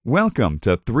Welcome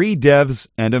to Three Devs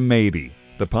and a Maybe,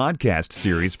 the podcast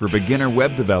series for beginner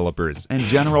web developers and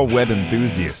general web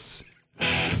enthusiasts.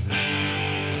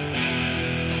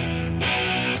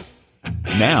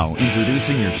 Now,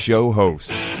 introducing your show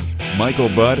hosts, Michael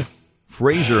Budd,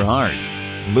 Fraser Hart,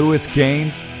 Lewis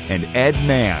Gaines, and Ed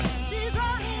Mann.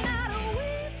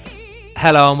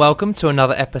 Hello and welcome to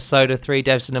another episode of Three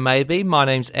Devs and a Maybe. My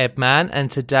name's Ed Mann, and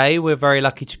today we're very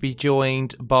lucky to be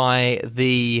joined by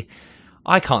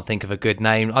I can't think of a good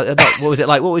name. What was it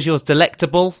like? What was yours?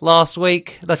 Delectable last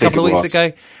week, a couple of weeks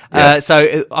ago. Yeah.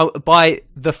 By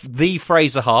the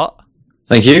Fraser Hart.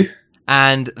 Thank you.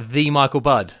 And the Michael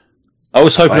Budd. I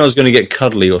was hoping I was going to get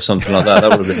cuddly or something like that.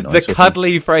 That would have been nice. The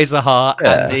cuddly Fraser Hart.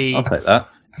 Yeah, and the... I'll take that.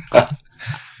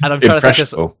 And I'm trying to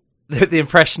think of the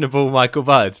impressionable Michael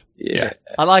Budd. Yeah.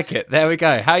 I like it. There we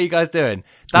go. How are you guys doing?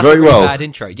 That's Very a really well. Bad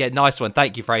intro. Yeah, nice one.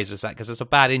 Thank you, Fraser, for that, because it's a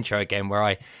bad intro again where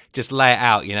I just lay it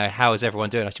out, how is everyone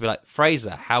doing? I should be like,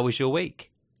 Fraser, how was your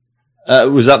week?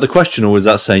 Was that the question, or was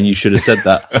that saying you should have said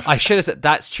that? I should have said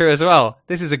that's true as well.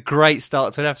 This is a great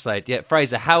start to an episode. Yeah,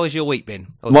 Fraser, how has your week been?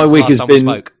 My week has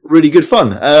been really good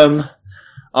fun.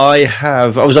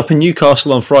 I was up in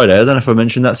Newcastle on Friday. I don't know if I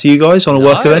mentioned that to you guys on a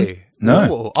work event.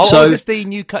 No. Oh, is this the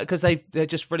new cut? Because they've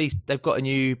just released, they've got a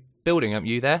new building, haven't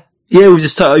you, there? Yeah, we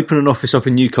just opened an office up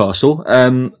in Newcastle.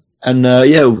 The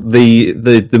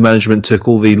management took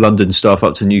all the London staff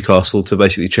up to Newcastle to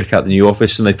basically check out the new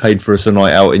office, and they paid for us a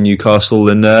night out in Newcastle,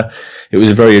 and it was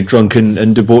a very drunken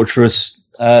and debaucherous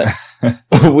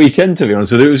weekend, to be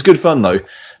honest with you. It was good fun though.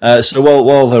 So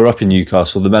while they were up in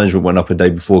Newcastle, the management went up a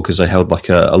day before because they held like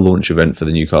a launch event for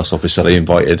the Newcastle office. So they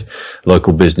invited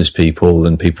local business people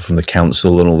and people from the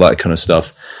council and all that kind of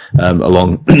stuff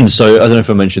along. So I don't know if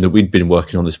I mentioned that we'd been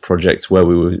working on this project where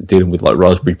we were dealing with like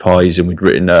Raspberry Pis, and we'd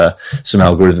written some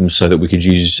algorithms so that we could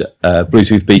use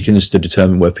Bluetooth beacons to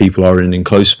determine where people are in an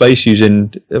enclosed space using.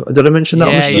 Did I mention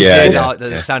that? Yeah.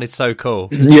 That sounded so cool.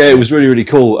 Yeah, it was really, really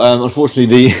cool.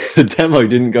 Unfortunately, the demo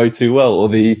didn't go too well, or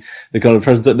the kind of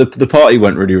presentation. The party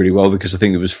went really, really well because I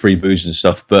think there was free booze and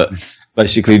stuff. But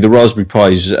basically, the Raspberry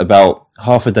Pis, about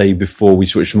half a day before we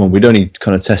switched them on, we'd only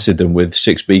kind of tested them with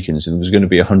 6 beacons, and there was going to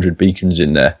be 100 beacons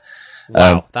in there.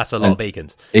 Wow, that's a lot of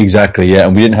beacons. Exactly, yeah.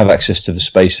 And we didn't have access to the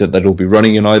space that they'd all be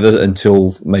running in either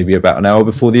until maybe about an hour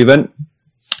before the event.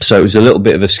 So it was a little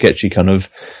bit of a sketchy kind of,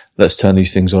 let's turn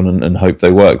these things on and hope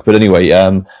they work. But anyway,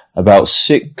 about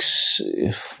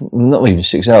not even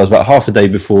 6 hours, about half a day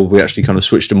before we actually kind of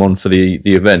switched them on for the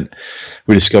event,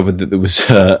 we discovered that there was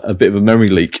a bit of a memory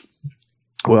leak.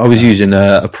 Well, I was using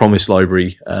a promise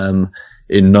library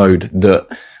in Node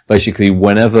that basically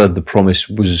whenever the promise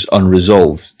was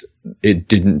unresolved, it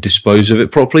didn't dispose of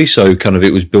it properly. So kind of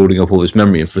it was building up all this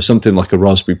memory. And for something like a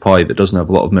Raspberry Pi that doesn't have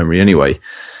a lot of memory anyway,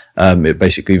 it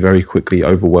basically very quickly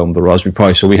overwhelmed the Raspberry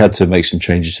Pi. So we had to make some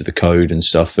changes to the code and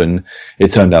stuff. And it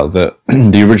turned out that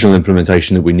the original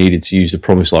implementation that we needed to use the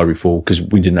promise library for, because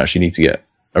we didn't actually need to get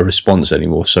a response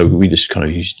anymore. So we just kind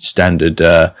of used standard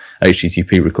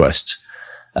HTTP requests.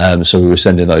 So we were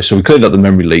sending those. So we cleaned up the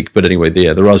memory leak. But anyway,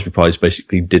 the Raspberry Pis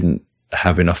basically didn't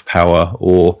have enough power,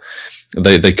 or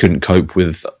they couldn't cope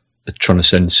with trying to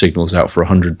send signals out for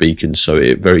 100 beacons, so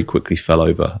it very quickly fell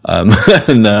over.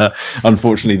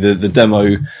 Unfortunately, the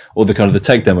demo, or the kind of the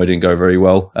tech demo, didn't go very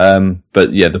well.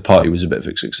 But yeah, the party was a bit of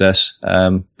a success.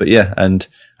 But yeah, and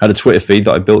had a Twitter feed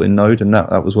that I built in Node, and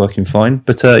that was working fine.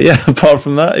 But yeah, apart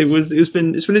from that, it's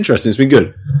been interesting. It's been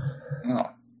good.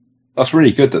 Oh, that's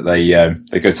really good that they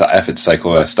go to that effort to take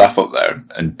all their staff up there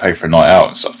and pay for a night out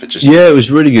and stuff. It was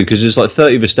really good because there's like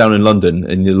 30 of us down in London,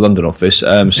 in the London office.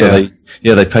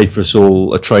 They paid for us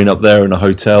all a train up there and a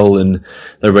hotel, and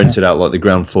they rented out like the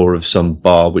ground floor of some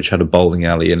bar which had a bowling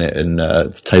alley in it and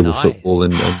table football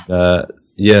and wow.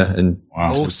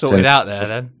 All sorted out there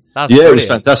then. That's yeah, brilliant. It was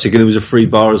fantastic, and there was a free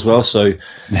bar as well. So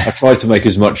I tried to make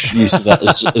as much use of that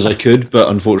as I could, but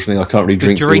unfortunately, I can't really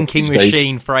drink. The drinking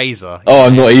machine, Fraser. Oh,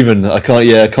 I'm not even. I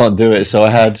can't do it. So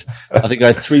I think I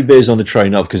had 3 beers on the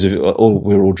train up because we were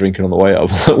all drinking on the way up.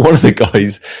 One of the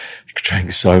guys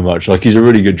drank so much, like he's a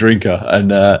really good drinker, and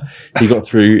he got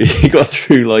through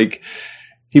like.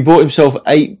 He bought himself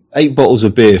eight bottles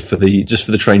of beer for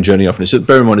the train journey up. And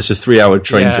bear in mind, it's a 3-hour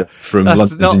train journey from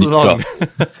London to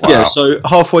Newcastle. Wow. Yeah, so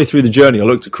halfway through the journey, I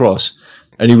looked across,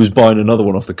 and he was buying another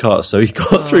one off the cart. So he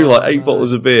got through like 8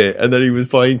 bottles of beer, and then he was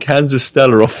buying cans of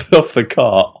Stella off the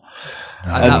cart.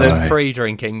 And that was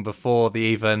pre-drinking before the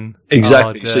even.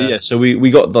 Exactly. So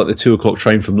we got like the 2:00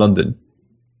 train from London,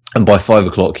 and by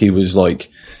 5:00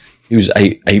 he was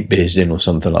eight beers in or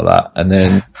something like that, and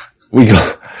then we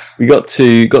got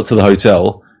to the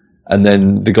hotel, And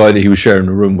then the guy that he was sharing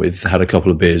a room with had a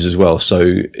couple of beers as well.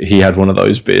 So he had one of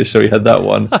those beers. So he had that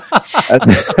one.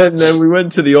 and then we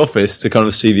went to the office to kind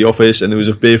of see the office, and there was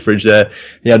a beer fridge there.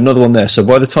 He had another one there. So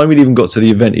by the time he'd even got to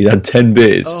the event, he'd had 10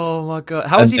 beers. Oh my God.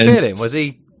 How was he feeling? Was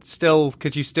he still,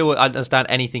 could you still understand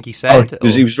anything he said?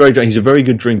 Because he was very drunk. He's a very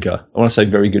good drinker. I want to say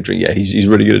very good drinker. Yeah, he's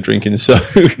really good at drinking. So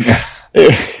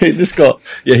he just got,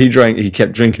 he drank, he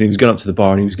kept drinking. He was going up to the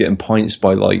bar and he was getting pints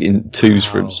by like in twos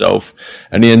for himself.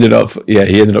 And he ended up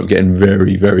getting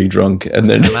very, very drunk. And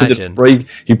then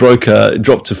he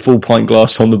dropped a full pint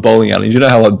glass on the bowling alley. You know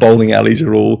how like bowling alleys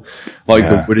are all like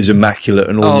the wood is immaculate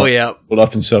and all, all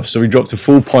up and stuff. So he dropped a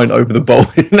full pint over the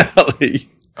bowling alley.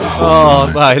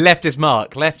 Oh, well, he left his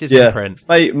mark, left his imprint.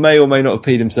 May or may not have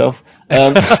peed himself.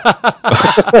 And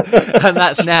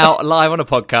that's now live on a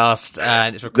podcast,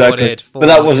 and it's recorded. Exactly. But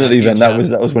that wasn't at the event. That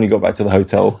was when he got back to the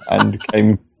hotel and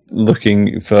came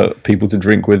looking for people to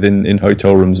drink with in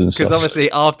hotel rooms and stuff. Because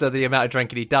obviously, after the amount of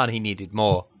drinking he'd done, he needed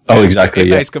more. Oh, exactly.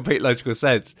 It makes complete logical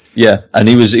sense. Yeah, and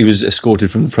he was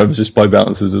escorted from the premises by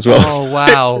bouncers as well. Oh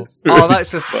wow!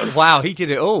 That's just wow. He did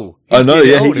it all. I know.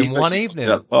 He in one evening.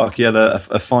 At the park, he had a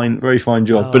very fine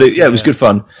job. But it was good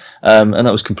fun, and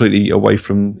that was completely away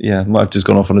from. Yeah, might have just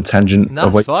gone off on a tangent.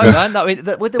 That's fine, man. I mean,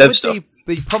 with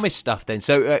the promise stuff, then.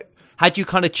 So, had you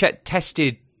kind of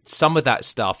tested some of that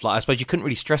stuff? Like, I suppose you couldn't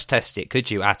really stress test it,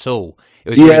 could you, at all? It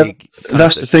was really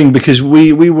that's the thing, because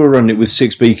we were running it with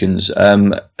 6 beacons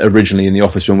originally in the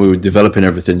office when we were developing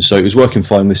everything. So it was working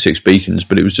fine with 6 beacons,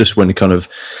 but it was just when it kind of,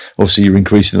 obviously you're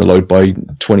increasing the load by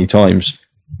 20 times.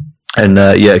 And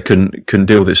it couldn't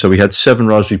deal with it. So we had 7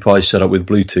 Raspberry Pis set up with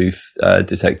Bluetooth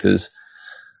detectors.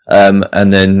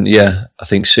 And then, I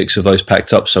think 6 of those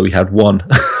packed up, so we had 1.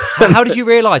 How did you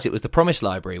realise it was the Promise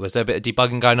library? Was there a bit of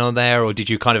debugging going on there, or did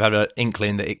you kind of have an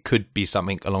inkling that it could be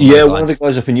something along those lines? Yeah, one of the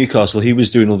guys up in Newcastle, he was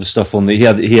doing all the stuff on he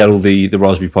had all the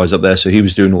Raspberry Pis up there, so he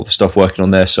was doing all the stuff working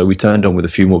on there. So we turned on with a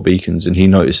few more beacons, and he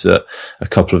noticed that a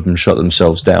couple of them shut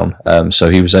themselves down. So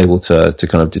he was able to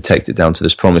kind of detect it down to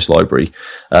this Promise library.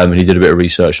 And he did a bit of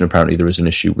research, and apparently there is an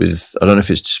issue with, I don't know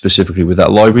if it's specifically with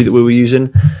that library that we were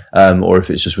using, or if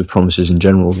it's just with promises in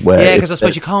general. Where because I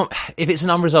suppose you can't, if it's an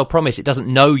unresolved promise, it doesn't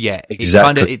know yet.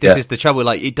 Exactly. This is the trouble.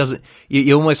 Like, it doesn't.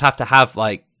 You almost have to have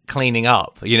like cleaning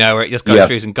up, where it just goes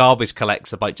through some garbage,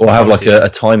 collects a bunch of promises. Like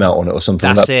a timeout on it or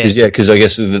something. That's it. Because I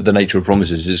guess the nature of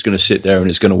promises is it's going to sit there and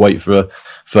it's going to wait for a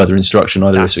further instruction,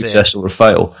 either a success or a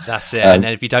fail. That's it. And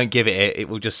then if you don't give it, it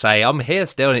will just say, "I'm here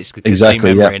still," and it's consume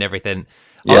memory and everything.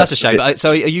 Oh, that's a shame.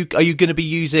 So are you going to be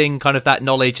using kind of that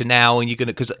knowledge now, and you're going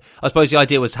to, because I suppose the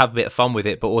idea was to have a bit of fun with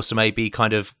it, but also maybe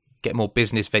kind of get more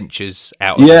business ventures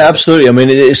out of it. Yeah, absolutely. I mean,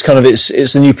 it's kind of,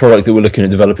 it's a new product that we're looking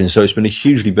at developing, so it's been a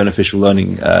hugely beneficial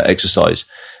learning exercise.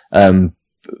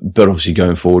 But obviously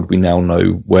going forward, we now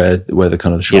know where the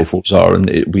kind of the shortfalls are, and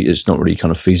it's not really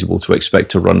kind of feasible to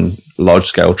expect to run large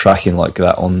scale tracking like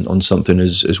that on something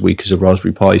as weak as a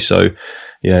Raspberry Pi. So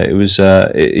it was,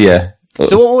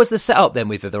 So what was the setup then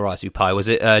with the Raspberry Pi? Was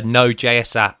it a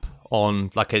Node.js app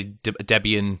on like a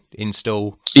Debian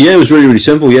install? Yeah, it was really, really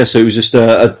simple. Yeah, so it was just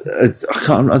I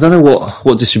don't know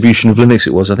what distribution of Linux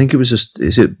it was. I think it was just,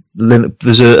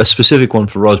 there's a specific one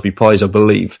for Raspberry Pis, I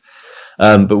believe.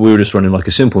 But we were just running like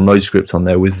a simple Node script on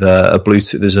there with a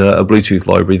Bluetooth. There's a Bluetooth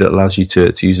library that allows you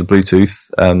to use a Bluetooth,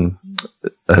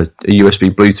 a USB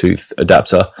Bluetooth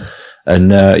adapter.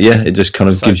 And it just kind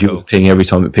of gives you a ping every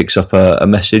time it picks up a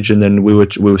message, and then we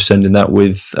were sending that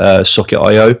with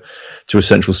Socket.io to a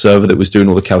central server that was doing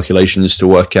all the calculations to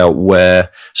work out where.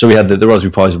 So we had the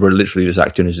Raspberry Pis were literally just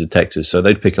acting as detectors, so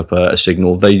they'd pick up a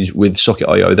signal. With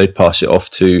Socket.io, they'd pass it off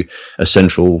to a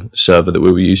central server that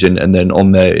we were using, and then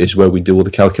on there is where we do all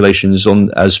the calculations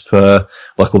on as per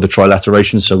like all the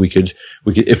trilateration. So we could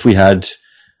if we had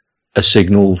a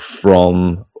signal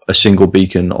from a single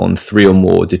beacon on 3 or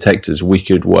more detectors, we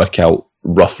could work out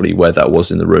roughly where that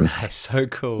was in the room. That's so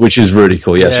cool. Which is really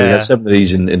cool. Yeah. So we had 7 of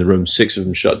these in the room, 6 of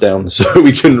them shut down. So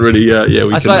we couldn't really,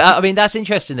 I mean, that's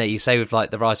interesting that you say with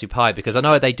like the Raspberry Pi, because I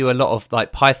know they do a lot of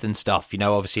like Python stuff,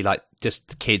 obviously like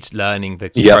just kids learning the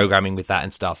programming with that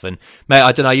and stuff. And mate,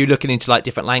 I don't know, are you looking into like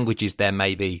different languages there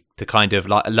maybe to kind of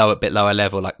like a bit lower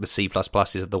level, like the C++s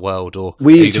of the world, or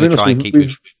are you going to try and keep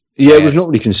we've not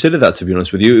really considered that, to be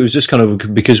honest with you. It was just kind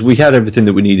of because we had everything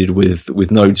that we needed with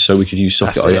Nodes, so we could use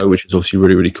Socket.io, which is obviously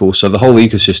really, really cool. So the whole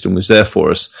ecosystem was there for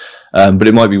us. But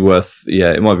it might be worth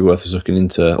us looking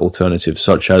into alternatives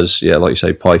such as, like you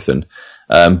say, Python.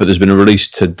 But there's been a release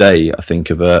today, I think,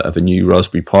 of a new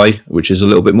Raspberry Pi, which is a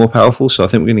little bit more powerful. So I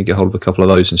think we're going to get hold of a couple of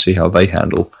those and see how they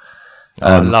handle.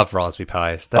 I love Raspberry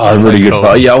Pis. That's Oh, so really good cool.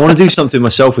 fun. Yeah, I want to do something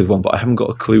myself with one, but I haven't got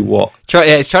a clue what.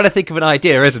 It's trying to think of an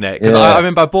idea, isn't it? Because Yeah. I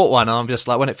remember I bought one, and I'm just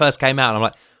like, when it first came out, I'm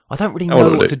like, I don't really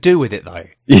know what to do with it though.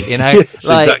 You know, Yes,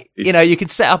 like exactly. you can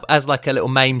set up as like a little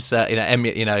MAME set,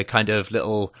 kind of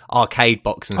little arcade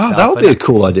box and Oh, stuff. that would be a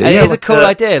cool idea. It Yeah, is a like cool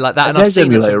idea like that. And a I've NES seen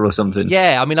it emulator or something.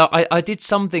 Yeah, I mean, I did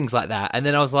some things like that, and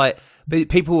then I was like, but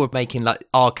people were making like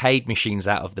arcade machines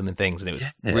out of them and things, and it was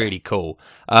really cool.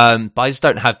 But I just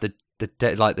don't have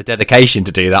the dedication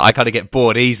to do that. I kind of get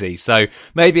bored easy. So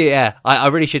maybe, I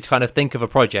really should kind of think of a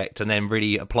project and then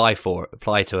really apply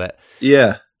to it.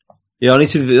 Yeah. Yeah, I need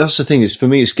to. That's the thing. Is for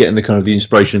me, it's getting the kind of the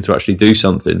inspiration to actually do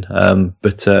something.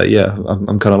 But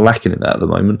I'm kind of lacking in that at the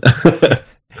moment.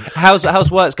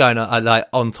 How's work's going on? Like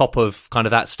on top of kind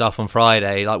of that stuff on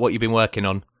Friday, like what you've been working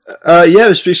on?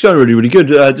 It's going really, really good.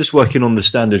 Just working on the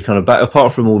standard kind of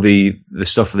apart from all the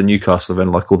stuff for the Newcastle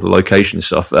event, like all the location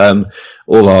stuff.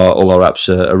 All our apps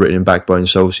are written in Backbone,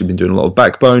 so obviously been doing a lot of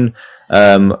Backbone.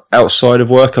 Outside of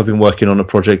work, I've been working on a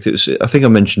project. I think I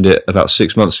mentioned it about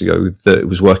 6 months ago that it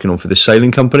was working on for this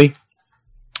sailing company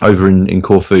over in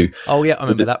Corfu. Oh yeah, I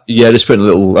remember that. Yeah, just putting a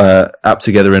little app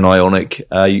together in Ionic,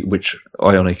 which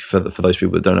Ionic, for those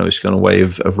people that don't know, is kind of a way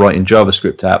of writing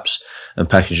JavaScript apps and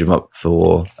package them up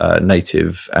for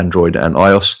native Android and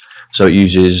iOS. So it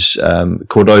uses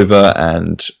Cordova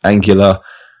and Angular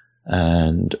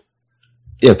and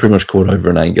pretty much Cordova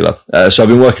and Angular. So I've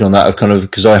been working on that. I've kind of,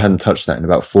 because I hadn't touched that in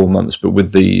about 4 months, but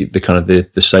with the kind of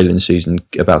the sailing season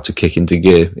about to kick into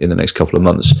gear in the next couple of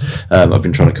months, I've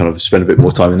been trying to kind of spend a bit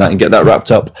more time in that and get that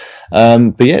wrapped up.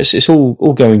 But yeah, it's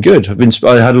all going good.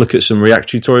 I had a look at some React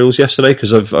tutorials yesterday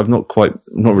because I've not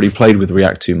really played with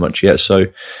React too much yet. So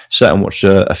sat and watched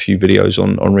a few videos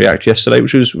on React yesterday,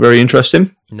 which was very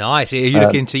interesting. Nice. Are you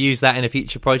looking to use that in a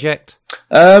future project?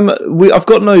 I've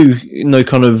got no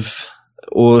kind of.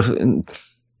 Or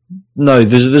no,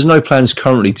 there's no plans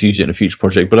currently to use it in a future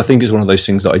project, but I think it's one of those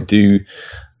things that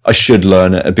I should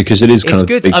learn it because it is kind it's of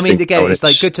good. big I mean, thing again, now, it's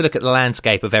like good to look at the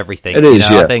landscape of everything. It is,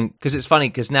 yeah. I think because it's funny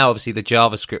because now obviously the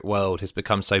JavaScript world has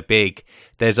become so big.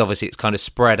 There's obviously it's kind of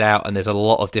spread out, and there's a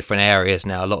lot of different areas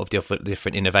now, a lot of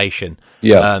different innovation.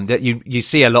 Yeah, that you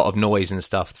see a lot of noise and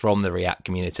stuff from the React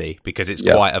community because it's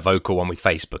quite a vocal one with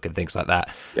Facebook and things like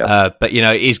that. Yeah. But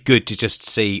it is good to just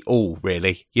see all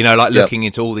really. Like looking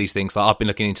into all these things. Like I've been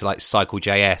looking into like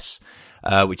Cycle.js.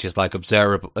 Which is like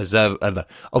observables,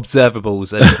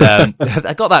 and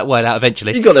I got that word out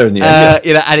eventually. You got there in the end,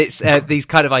 and it's these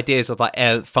kind of ideas of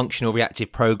like functional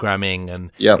reactive programming, and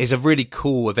it's a really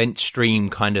cool event stream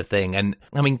kind of thing. And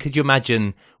I mean, could you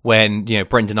imagine when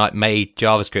Brendan Knight made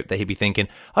JavaScript that he'd be thinking,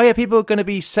 oh yeah, people are going to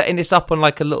be setting this up on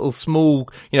like a little small,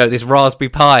 this Raspberry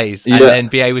Pis, and then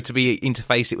be able to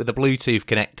interface it with a Bluetooth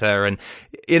connector, and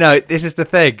this is the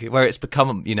thing where it's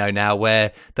become now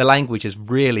where the language has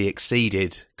really exceeded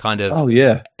kind of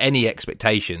any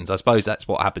expectations. I suppose that's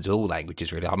what happens with all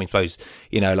languages, really. I mean, suppose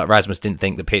like Rasmus didn't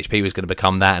think that PHP was going to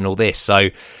become that and all this. So,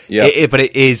 but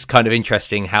it is kind of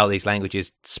interesting how these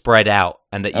languages spread out,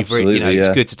 and that you've really,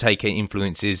 it's good to take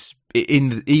influences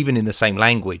even in the same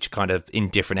language, kind of in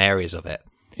different areas of it.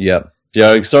 Yeah.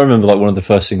 Yeah, because I remember like one of the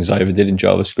first things I ever did in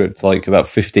JavaScript, like about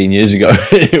 15 years ago.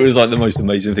 It was like the most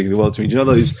amazing thing in the world to me. Do you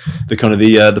know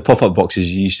the pop-up boxes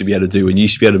you used to be able to do, and you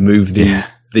used to be able to move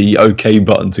the OK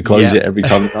button to close it every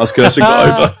time the mouse cursor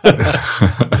got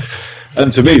over.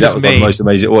 And to me, that was like the most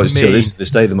amazing. Well, it's still is to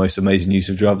this day the most amazing use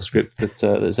of JavaScript that's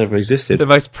ever existed. The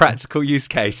most practical use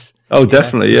case. Oh,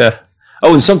 definitely, yeah.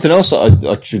 Oh, and something else that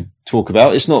I should talk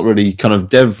about. It's not really kind of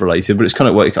dev related, but it's kind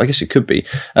of what I guess it could be.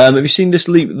 Have you seen this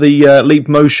Leap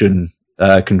Motion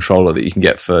controller that you can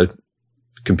get for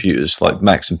computers like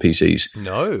Macs and PCs?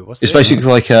 No, it's basically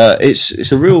like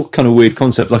it's a real kind of weird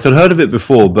concept. Like I'd heard of it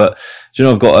before, but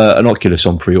I've got an Oculus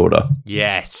on pre-order.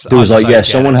 Yes, it was like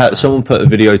someone put a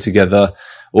video together,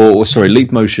 or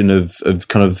Leap Motion have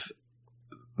kind of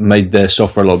made their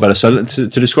software a lot better. So to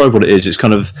describe what it is,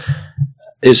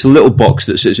 it's a little box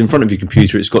that sits in front of your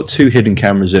computer. It's got 2 hidden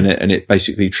cameras in it, and it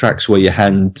basically tracks where your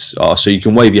hands are. So you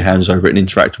can wave your hands over it and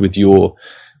interact with your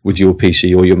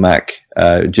PC or your Mac,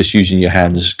 just using your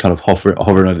hands, kind of hovering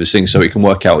over this thing. So it can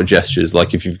work out gestures,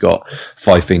 like if you've got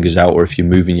 5 fingers out, or if you're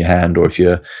moving your hand, or if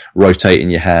you're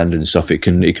rotating your hand and stuff. It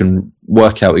can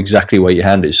work out exactly where your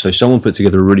hand is. So someone put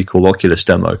together a really cool Oculus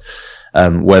demo,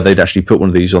 where they'd actually put one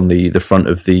of these on the front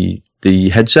of the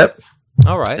headset.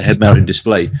 All right. The head-mounted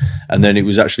display, and then it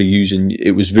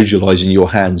was visualizing your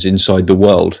hands inside the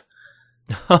world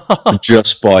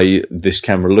just by this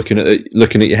camera looking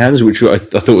at your hands, which I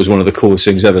thought was one of the coolest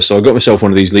things ever. So I got myself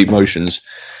one of these Leap Motions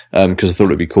because I thought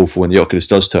it'd be cool for when the Oculus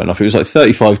does turn up. It was like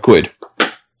 35 quid.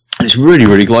 It's really,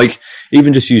 really like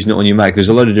even just using it on your Mac. There's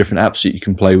a load of different apps that you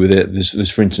can play with it.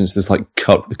 There's for instance, there's like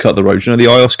Cut the Road. You know the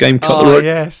iOS game Cut the Road.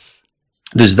 Yes.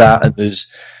 There's that, and there's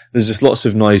just lots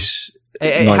of nice.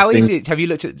 How things. easy? Have you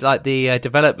looked at like the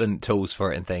development tools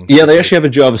for it and things? Yeah, they actually have a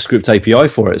JavaScript API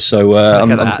for it. So I'm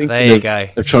thinking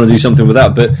of trying to do something with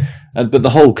that. But the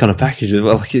whole kind of package,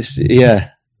 like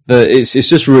it's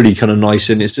just really kind of nice,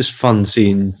 and it's just fun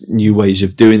seeing new ways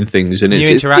of doing things and new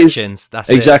interactions. That's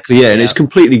exactly and it's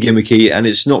completely gimmicky, and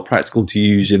it's not practical to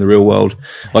use in the real world.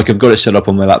 Like I've got it set up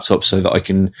on my laptop so that I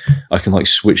can like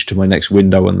switch to my next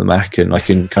window on the Mac, and I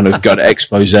can kind of go to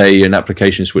Expose and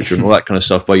Application Switcher and all that kind of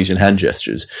stuff by using hand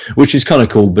gestures, which is kind of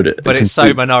cool. But it's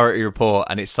so Minority Report,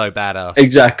 and it's so badass.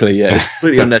 Exactly, yeah, it's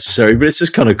pretty unnecessary, but it's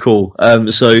just kind of cool. But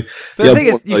the thing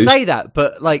is, you say that,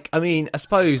 but like, I mean, I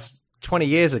suppose 20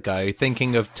 years ago,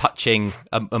 thinking of touching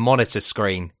a monitor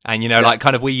screen, and like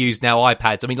kind of we use now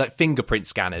iPads. I mean, like fingerprint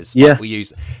scanners. Yeah, like we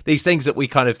use these things that we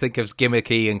kind of think of as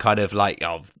gimmicky and kind of like,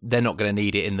 oh, they're not going to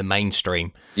need it in the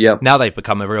mainstream. Yeah. Now they've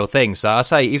become a real thing. So I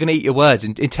say you're going to eat your words.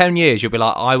 In 10 years, you'll be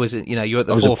like, you're at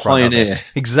the forefront. A pioneer. Of it.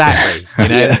 Exactly.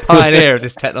 The pioneer of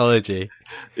this technology.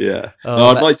 Yeah.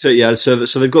 I'd like to. Yeah. So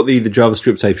they've got the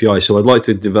JavaScript API. So I'd like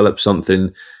to develop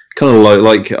something kind of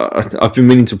like I've been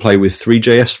meaning to play with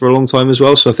 3JS for a long time as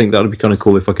well. So I think that would be kind of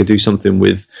cool if I could do something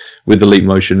with the Leap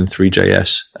Motion and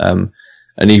 3JS.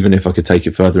 And even if I could take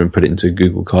it further and put it into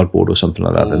Google Cardboard or something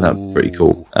like that, then that'd be pretty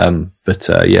cool. But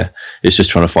it's just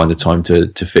trying to find the time to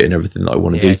fit in everything that I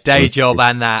want to do. Day job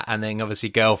and that, and then obviously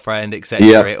girlfriend, etc.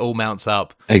 Yeah. It all mounts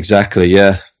up. Exactly.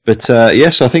 Yeah. But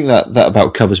yes, I think that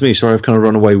about covers me. Sorry, I've kind of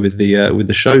run away with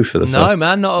the show for the first. No,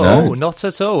 man, not at all. Not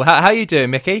at all. How you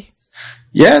doing, Mickey?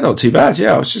 Yeah, not too bad.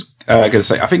 Yeah, I was just going to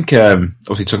say, I think,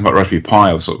 obviously talking about Raspberry Pi,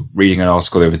 I was sort of reading an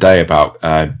article the other day about,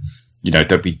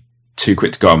 don't be too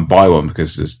quick to go out and buy one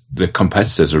because the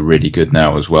competitors are really good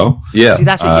now as well. Yeah. See,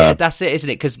 that's it, isn't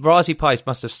it? Because Raspberry Pis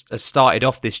must have started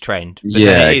off this trend. But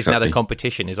then it is now the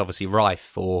competition is obviously rife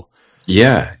for...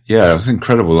 Yeah, it was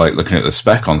incredible, like looking at the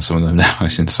spec on some of them now,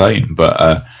 it's insane. But,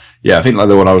 I think like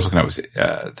the one I was looking at was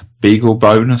the Beagle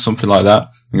Bone or something like that.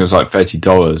 I think it was like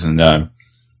 $30 and,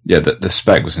 the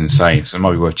spec was insane, so it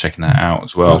might be worth checking that out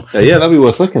as well. Okay, yeah, that'd be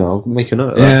worth looking at. I'll make a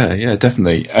note of that. Yeah,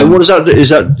 definitely. And what is that? Is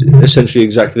that essentially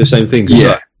exactly the same thing?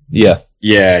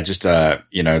 Yeah, just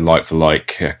like for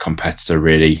like competitor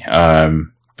really.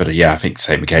 But I think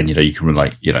same again. You can run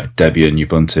like Debian,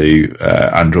 Ubuntu,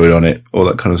 Android on it, all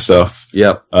that kind of stuff.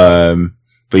 Yeah.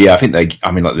 But I think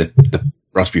the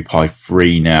Raspberry Pi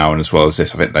 3 now, and as well as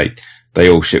this, I think they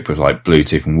all ship with like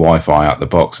Bluetooth and Wi-Fi out the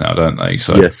box now, don't they?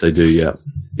 So yes, they do. Yeah.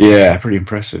 Yeah, pretty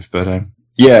impressive. But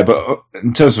but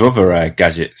in terms of other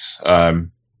gadgets, do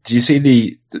you see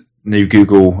the new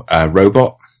Google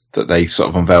robot that they sort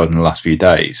of unveiled in the last few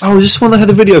days? Oh, is this one they had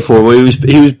the video for where he was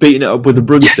beating it up with a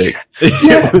broomstick?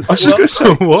 Yeah, I was just going to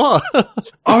say what?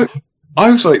 I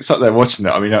was like sat there watching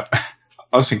it. I mean, I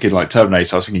was thinking like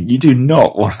Terminator. I was thinking you do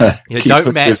not want to.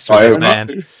 Don't mess with this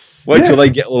man. Wait till they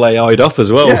get all AI'd up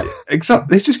as well. Yeah,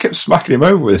 exactly. They just kept smacking him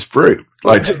over with this broom,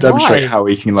 like to demonstrate how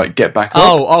he can like get back up.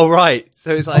 Oh, right.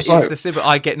 So it's like the symbol.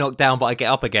 I get knocked down, but I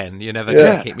get up again. You're never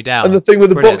going to keep me down. And the thing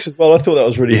with the box as well, I thought that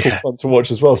was really cool fun to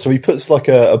watch as well. So he puts like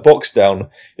a box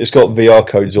down. It's got VR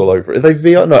codes all over it. Are they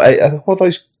VR? No, what are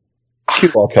those?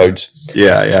 QR codes.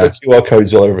 Yeah. QR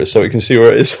codes all over it so it can see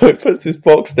where it is. So it puts this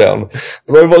box down.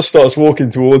 The robot starts walking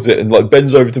towards it and like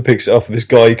bends over to pick it up. And this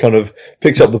guy kind of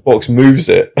picks up the box, moves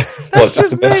it. That's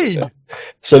just mean.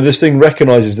 So this thing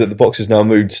recognizes that the box is now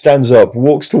moved, stands up,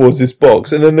 walks towards this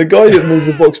box, and then the guy that moved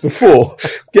the box before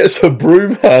gets a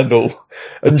broom handle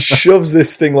and shoves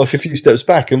this thing like a few steps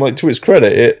back. And like to its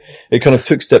credit, it kind of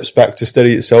took steps back to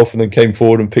steady itself and then came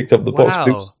forward and picked up the box.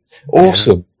 It was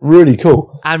awesome. Really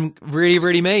cool. And really,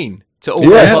 really mean to all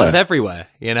robots everywhere,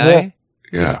 Yeah.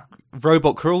 Just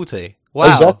robot cruelty.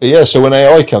 Wow. Exactly, yeah. So when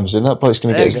AI comes in, that bloke's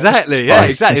going to get... Exactly, yeah,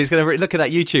 exactly. He's going to look at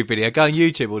that YouTube video, go on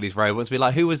YouTube, all these robots, be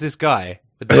like, who was this guy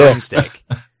with the broomstick?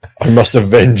 I must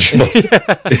avenge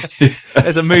myself.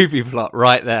 There's a movie plot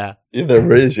right there. Yeah,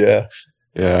 there is, yeah.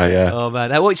 Yeah. Oh, man.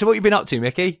 So what have you been up to,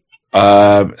 Mickey?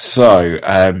 So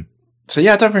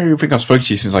I don't really think I've spoken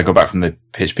to you since I got back from the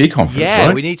PHP conference. Yeah,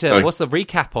 right? we need to. What's the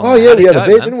recap on? Oh yeah, we had a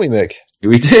beer, didn't we, Mick?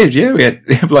 We did. Yeah, we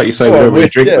had. Like you say, we don't really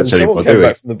drink much anymore. Someone came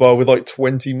back from the bar with like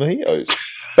 20 mojitos.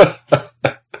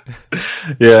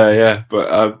 Yeah.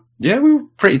 But we were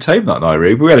pretty tame that night.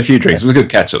 Really, we had a few drinks. It was a good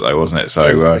catch up, though, wasn't it?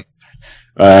 So,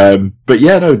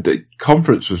 the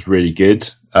conference was really good.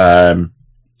 What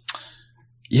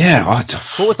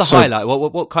was the highlight?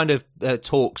 What kind of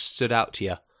talks stood out to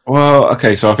you? Well,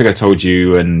 okay, so I think I told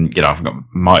you, and I think I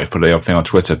might have put the other thing on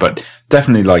Twitter, but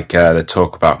definitely like the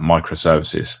talk about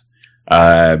microservices.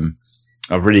 I'm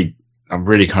really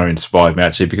kind of inspired me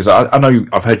actually, because I know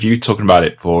I've heard you talking about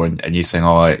it before, and you saying,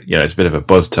 it's a bit of a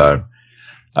buzz term,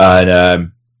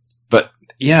 and but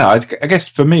yeah, I guess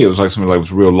for me it was like something like it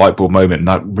was a real light bulb moment, and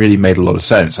that really made a lot of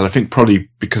sense. And I think probably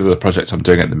because of the project I'm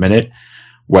doing at the minute,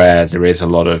 where there is a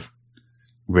lot of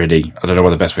really, I don't know what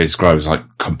the best way to describe it is,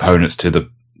 like components to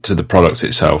the product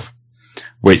itself,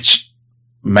 which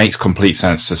makes complete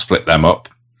sense to split them up.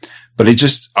 But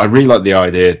I really like the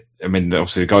idea. I mean,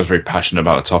 obviously the guy was very passionate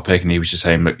about the topic, and he was just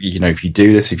saying, look, if you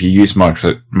do this, if you use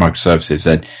microservices,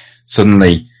 then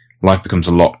suddenly life becomes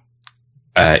a lot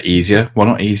easier. Well,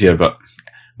 not easier, but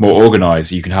more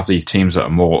organized. You can have these teams that are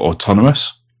more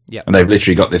autonomous. Yeah. And they've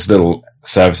literally got this little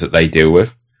service that they deal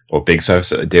with, or big service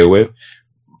that they deal with.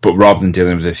 But rather than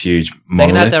dealing with this huge monolith, they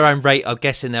can have their own rate, I'm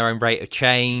guessing their own rate of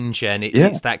change, and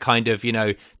it's that kind of,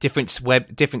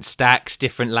 different stacks,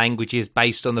 different languages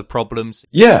based on the problems.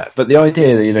 Yeah, but the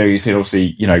idea that, you see,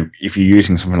 obviously, if you're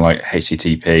using something like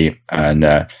HTTP and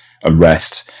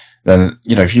REST, then,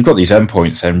 if you've got these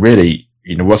endpoints, then really,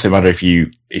 what's it matter if you've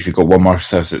got one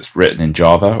microservice that's written in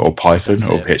Java or Python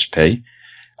or PHP,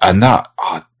 and that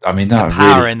the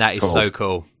power in that is so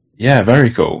cool. Yeah, very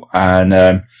cool.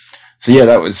 And, so yeah,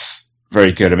 that was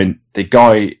very good. I mean, the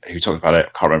guy who talked about it,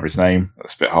 I can't remember his name.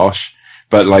 That's a bit harsh.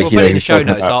 But like, we'll put it in the show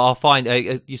notes. I'll find.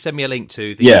 You send me a link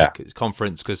to the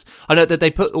conference, because I know that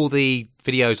they put all the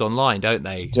videos online, don't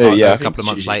they? So, a couple of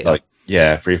months later.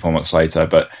 3-4 months later.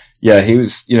 But yeah, he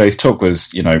was. His talk was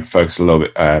focused a little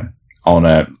bit on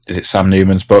is it Sam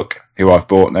Newman's book, who I've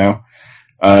bought now,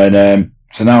 and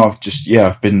so now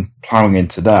I've been plowing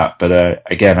into that. But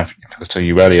again, I think I was telling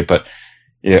you earlier, but.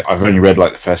 I've only read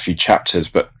like the first few chapters,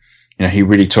 but he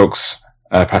really talks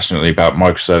passionately about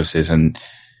microservices, and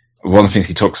one of the things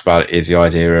he talks about is the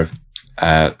idea of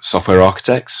software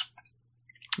architects,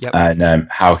 and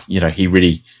how he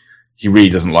really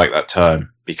doesn't like that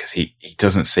term, because he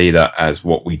doesn't see that as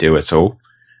what we do at all.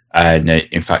 And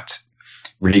in fact,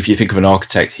 really, if you think of an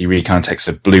architect, he really kind of takes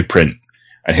a blueprint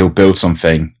and he'll build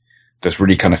something that's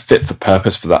really kind of fit for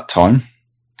purpose for that time.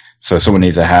 So someone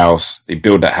needs a house, they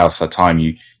build that house at that time.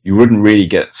 You wouldn't really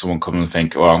get someone come and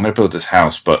think, well, I'm going to build this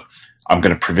house, but I'm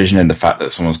going to provision in the fact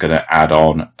that someone's going to add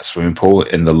on a swimming pool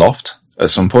in the loft at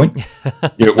some point.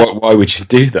 Why would you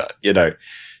do that?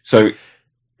 So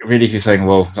really you're saying,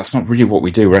 well, that's not really what we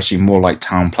do. We're actually more like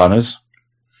town planners.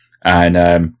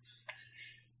 And,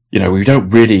 we don't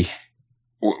really,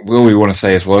 all we want to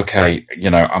say is, well, okay,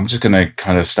 I'm just going to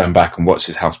kind of stand back and watch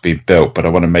this house being built, but I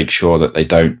want to make sure that they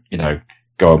don't,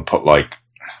 go and put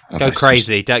go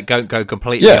crazy, don't go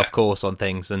completely off course on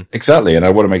things. And exactly. And I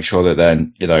want to make sure that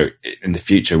then, in the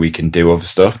future we can do other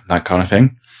stuff, that kind of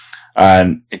thing.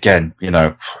 And again,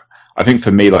 I think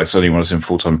for me, like suddenly when I was in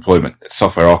full-time employment,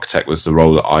 software architect was the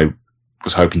role that I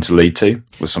was hoping to lead to.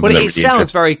 Was something it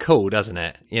sounds very cool, doesn't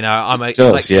it?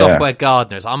 Software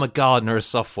gardeners. I'm a gardener of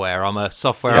software. I'm a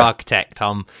software architect.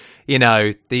 I'm,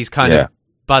 these kind of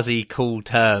buzzy, cool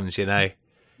terms,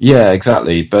 Yeah,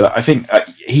 exactly. But I think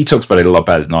he talks about it a lot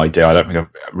better than I do. I don't think I've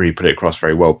really put it across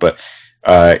very well. But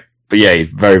yeah,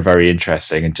 it's very, very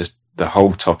interesting. And just the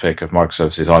whole topic of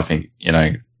microservices, I think,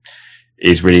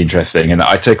 is really interesting. And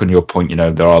I take on your point,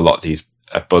 there are a lot of these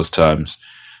buzz terms.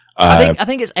 I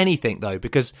think it's anything, though,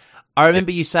 because I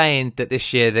remember you saying that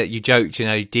this year that you joked,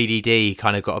 DDD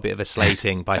kind of got a bit of a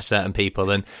slating by certain people.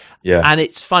 And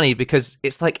it's funny because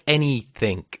it's like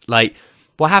anything. Like,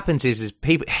 what happens is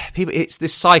people, it's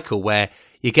this cycle where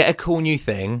you get a cool new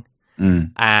thing,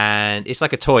 and it's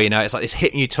like a toy, it's like this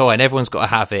hip new toy, and everyone's got to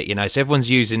have it, so everyone's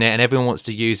using it, and everyone wants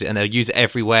to use it, and they'll use it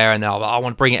everywhere, and I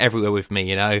want to bring it everywhere with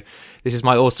me, this is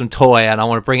my awesome toy, and I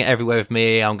want to bring it everywhere with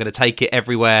me, I'm going to take it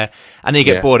everywhere, and then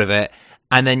you get bored of it,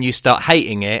 and then you start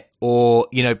hating it, or,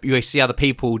 you see other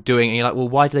people doing it, and you're like, well,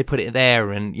 why do they put it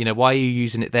there, and, why are you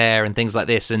using it there, and things like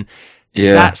this, and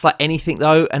that's like anything,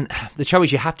 though, and the trouble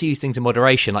is you have to use things in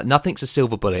moderation. Like, nothing's a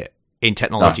silver bullet in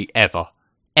technology ever.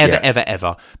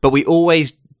 But we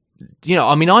always,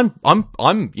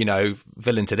 I'm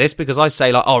villain to this, because I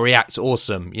say like, oh, React's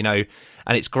awesome, and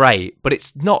it's great, but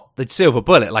it's not the silver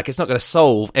bullet. Like, it's not going to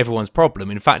solve everyone's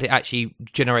problem. In fact, it actually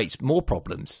generates more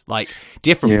problems, like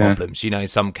different problems, in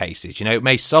some cases, it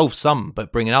may solve some,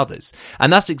 but bring in others.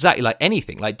 And that's exactly like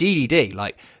anything, like DDD,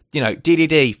 like,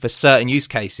 DDD for certain use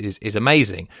cases is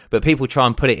amazing, but people try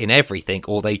and put it in everything,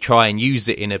 or they try and use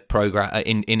it in a program,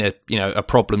 in a, a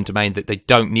problem domain that they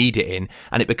don't need it in,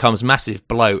 and it becomes massive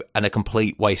bloat and a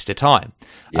complete waste of time.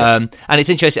 And it's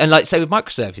interesting, and like say with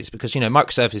microservices, because,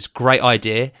 microservices, great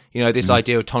idea, this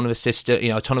idea of autonomous system,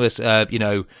 autonomous,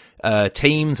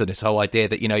 teams, and this whole idea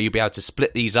that, you know, you'll be able to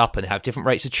split these up and have different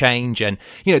rates of change. And,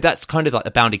 you know, that's kind of like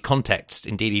the bounded context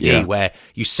in DDD where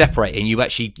you separate and you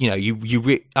actually, you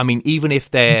know, I mean, even if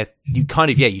you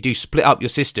kind of, you do split up your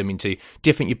system into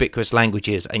different ubiquitous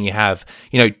languages, and you have,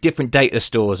 you know, different data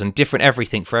stores and different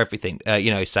everything for everything,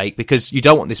 you know, sake, because you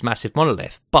don't want this massive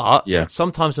monolith. But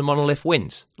sometimes the monolith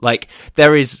wins. Like,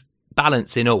 there is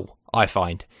balance in all, I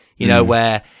find, you know,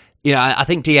 where, you know, I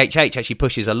think DHH actually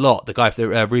pushes a lot. The guy for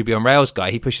the Ruby on Rails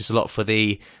guy, he pushes a lot for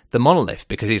the monolith,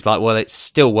 because he's like, well, it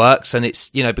still works, and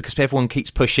it's, you know, because everyone keeps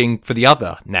pushing for the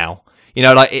other now. You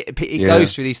know, like it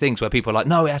goes through these things where people are like,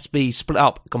 no, it has to be split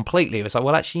up completely. It's like,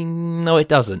 well, actually, no, it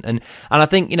doesn't. And I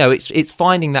think, you know, it's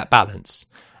finding that balance,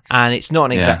 and it's not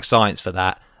an exact science for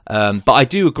that. But I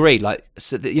do agree, like,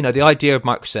 so you know, the idea of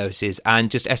microservices and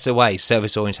just SOA,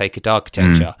 service-oriented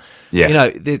architecture, you know,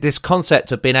 this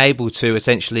concept of being able to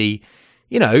essentially,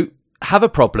 you know, have a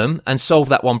problem and solve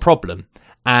that one problem,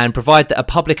 and provide a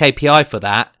public API for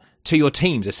that to your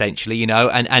teams, essentially, you know,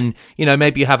 and you know,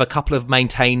 maybe you have a couple of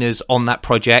maintainers on that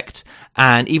project,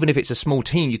 and even if it's a small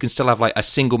team, you can still have like a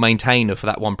single maintainer for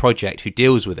that one project who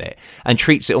deals with it and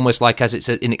treats it almost like as it's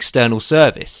an external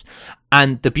service.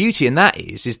 And the beauty in that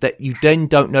is that you then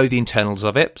don't know the internals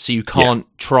of it, so you can't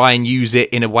try and use it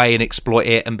in a way and exploit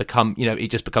it and become, you know,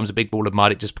 it just becomes a big ball of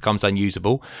mud. It just becomes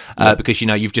unusable because, you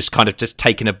know, you've just kind of just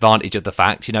taken advantage of the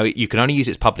fact, you know, you can only use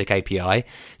its public API.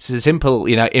 So it's a simple,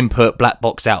 you know, input, black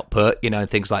box output, you know, and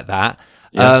things like that.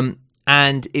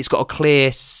 And it's got a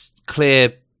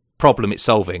clear problem it's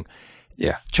solving.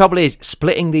 Trouble is,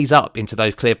 splitting these up into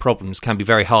those clear problems can be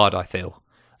very hard, I feel.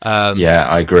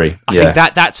 I agree. I think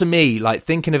that to me, like,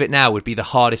 thinking of it now would be the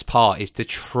hardest part, is to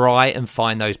try and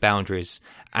find those boundaries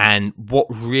and what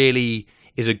really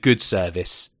is a good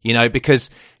service, you know,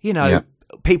 because, you know,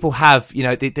 people have, you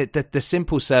know, the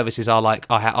simple services are like,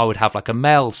 I would have like a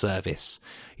mail service,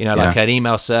 you know, like an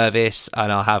email service,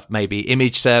 and I'll have maybe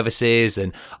image services,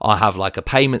 and I'll have like a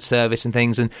payment service and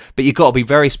things. But you've got to be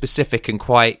very specific and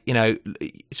quite, you know,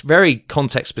 it's very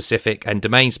context specific and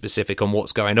domain specific on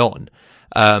what's going on.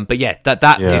 But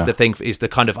that is the thing, is the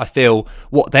kind of, I feel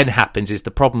what then happens is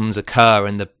the problems occur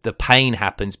and the pain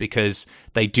happens because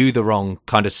they do the wrong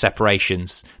kind of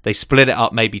separations. They split it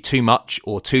up maybe too much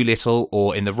or too little,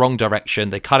 or in the wrong direction.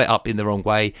 They cut it up in the wrong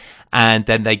way, and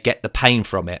then they get the pain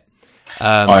from it.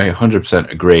 I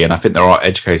 100% agree. And I think there are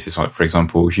edge cases, like, for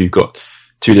example, if you've got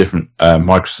two different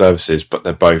microservices, but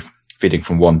they're both feeding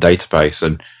from one database,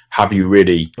 and have you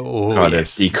really kind of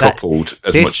decoupled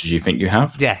as much as you think you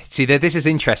have? Yeah, see, this is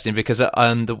interesting because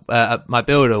at my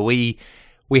builder, we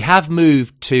have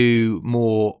moved to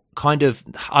more kind of,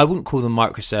 I wouldn't call them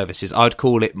microservices, I'd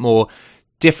call it more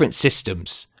different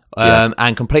systems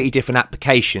and completely different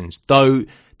applications, though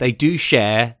they do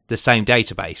share the same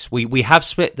database. We have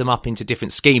split them up into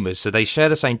different schemas, so they share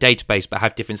the same database but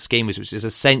have different schemas, which is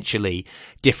essentially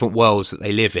different worlds that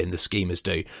they live in, the schemas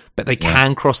do. But they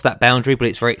can cross that boundary, but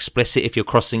it's very explicit if you're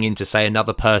crossing into, say,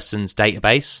 another person's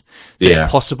database. So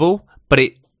it's possible, but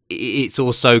it's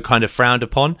also kind of frowned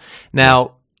upon.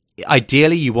 Now,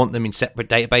 ideally, you want them in separate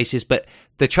databases, but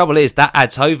the trouble is that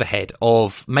adds overhead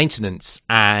of maintenance,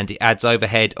 and it adds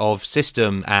overhead of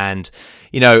system. And,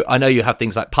 you know, I know you have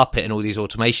things like Puppet and all these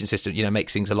automation systems, you know,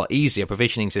 makes things a lot easier,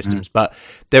 provisioning systems, but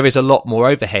there is a lot more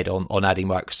overhead on adding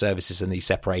microservices and these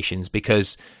separations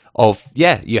because of,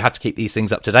 you have to keep these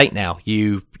things up to date now.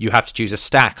 You have to choose a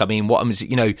stack. I mean,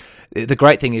 you know, the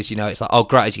great thing is, you know, it's like, oh,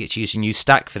 great, you get to use a new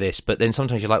stack for this, but then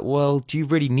sometimes you're like, well, do you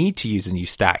really need to use a new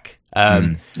stack?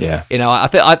 You know, I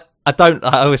think I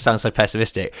always sound so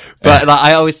pessimistic, but like,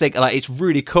 I always think like it's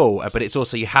really cool, but it's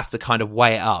also, you have to kind of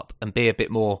weigh it up and be a bit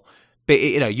more,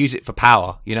 you know, use it for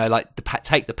power, you know, like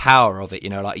take the power of it, you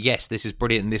know, like, yes, this is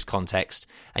brilliant in this context,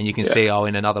 and you can see, oh,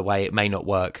 in another way it may not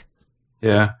work.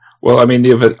 Yeah. Well, I mean,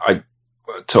 the other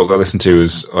talk I listened to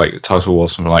was, like, the title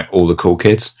was something like All the Cool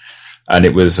Kids, and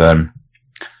it was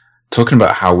talking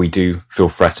about how we do feel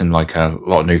threatened, like a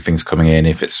lot of new things coming in,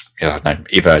 if it's, you know,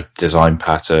 either a design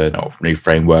pattern or new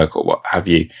framework or what have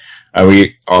you.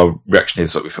 And our reaction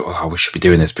is that we feel, oh, we should be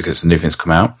doing this because the new things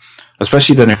come out.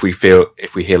 Especially then if we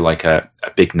hear like a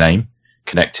big name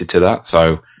connected to that.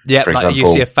 So, yeah, for example, like you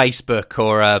see a Facebook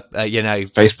or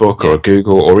Facebook or a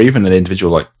Google, or even an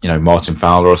individual like, you know, Martin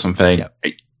Fowler or something.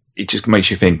 Yeah. It just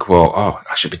makes you think, well,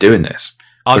 I should be doing this.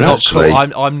 I'm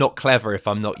not clever if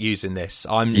I'm not using this.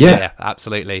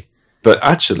 Absolutely. But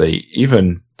actually,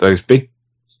 even those big,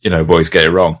 you know, boys get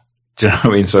it wrong. Do you know what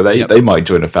I mean? So they might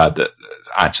join a fad that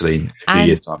actually in a few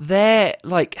years' time. They're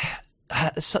like,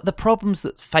 so the problems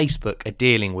that Facebook are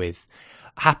dealing with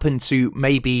happen to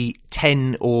maybe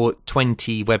 10 or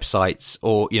 20 websites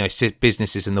or, you know,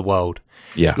 businesses in the world.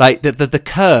 Yeah. Like the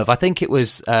curve, I think it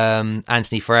was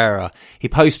Anthony Ferreira, he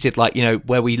posted, like, you know,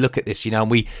 where we look at this, you know,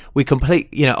 and we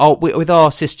complete, you know, with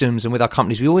our systems and with our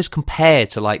companies, we always compare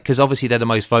to, like, because obviously they're the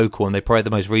most vocal and they provide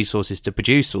the most resources to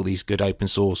produce all these good open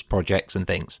source projects and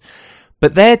things.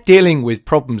 But they're dealing with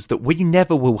problems that we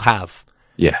never will have.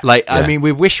 Yeah. Like, yeah. I mean,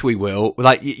 we wish we will.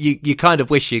 Like, you kind of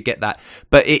wish you get that.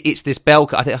 But it's this bell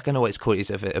curve. I don't know what it's called.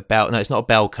 It's a bell. No, it's not a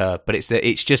bell curve, but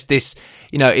it's just this,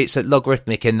 you know, it's a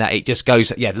logarithmic in that it just goes,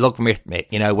 the logarithmic,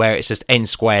 you know, where it's just n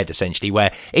squared, essentially,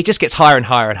 where it just gets higher and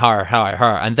higher and higher and higher and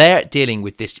higher. And they're dealing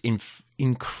with this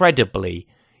incredibly,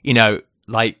 you know,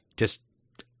 like, just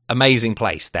amazing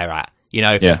place they're at. You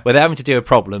know, where they're having to deal with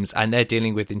problems and they're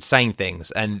dealing with insane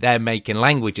things and they're making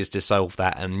languages to solve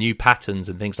that and new patterns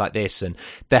and things like this. And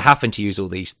they're having to use all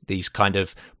these kind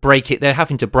of they're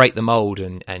having to break the mold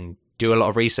and do a lot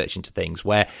of research into things,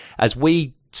 whereas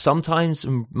we sometimes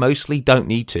mostly don't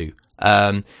need to.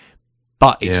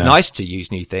 But it's nice to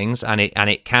use new things and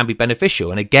it can be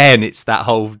beneficial. And again, it's that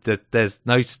whole,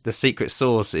 the secret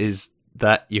sauce is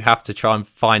that you have to try and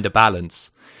find a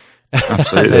balance.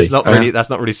 Absolutely. That's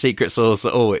not really secret sauce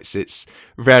at all. It's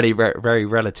very, very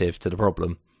relative to the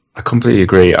problem. I completely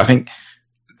agree. I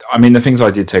mean, the things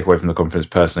I did take away from the conference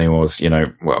personally was, you know,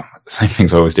 well, the same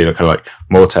things I always do, like, kind of like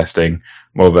more testing,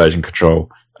 more version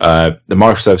control. The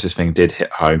microservices thing did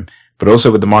hit home, but also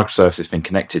with the microservices thing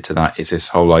connected to that is this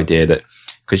whole idea that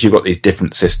because you've got these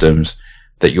different systems,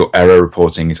 that your error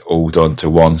reporting is all done to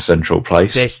one central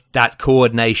place. That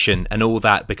coordination and all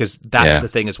that, because that's the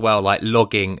thing as well, like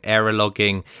logging, error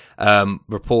logging,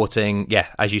 reporting,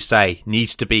 as you say,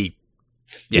 needs to be.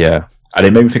 Yeah. And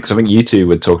it made me think, I think you two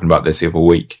were talking about this the other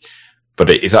week,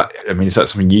 but is that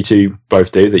something you two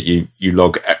both do, that you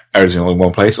log errors in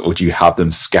one place, or do you have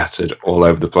them scattered all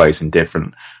over the place in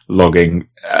different logging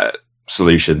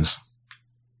solutions?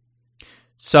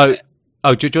 So, do you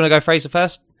want to go Fraser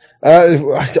first?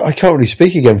 I can't really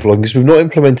speak again for long because we've not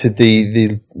implemented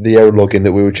the error logging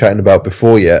that we were chatting about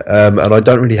before yet, and I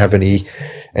don't really have any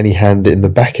hand in the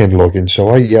back end logging,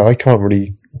 so I can't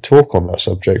really talk on that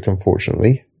subject,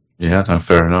 unfortunately. Yeah, no,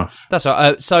 fair enough. That's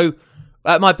right. So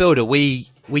at My Builder, we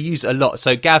use a lot.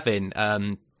 So Gavin,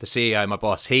 the CEO, my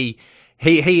boss, he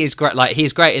is great. Like,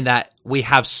 he's great in that we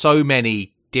have so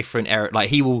many different error. Like,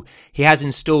 he has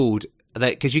installed.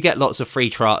 Because you get lots of free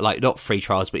trial, like not free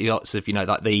trials, but lots of, you know,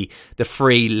 like the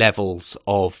free levels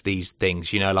of these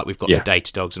things, you know, like we've got the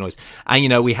Datadogs and all this, and, you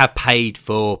know, we have paid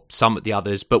for some of the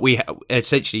others, but we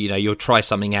essentially, you know, you'll try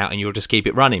something out and you'll just keep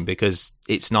it running because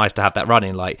it's nice to have that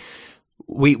running. Like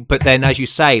but then, as you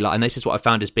say, like, and this is what I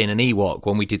found as being an Ewok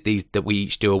when we did these, that we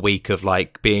each do a week of,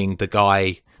 like, being the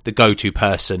go-to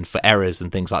person for errors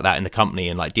and things like that in the company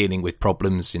and, like, dealing with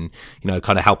problems and, you know,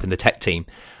 kind of helping the tech team.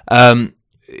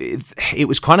 It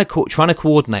was kind of trying to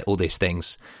coordinate all these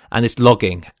things and this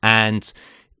logging, and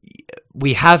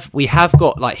we have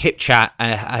got, like,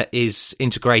 HipChat is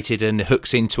integrated and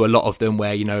hooks into a lot of them,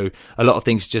 where, you know, a lot of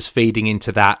things just feeding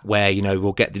into that, where, you know,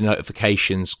 we'll get the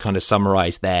notifications kind of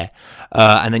summarized there,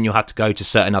 and then you'll have to go to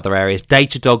certain other areas.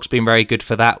 Datadog's been very good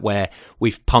for that, where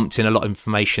we've pumped in a lot of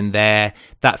information there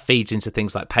that feeds into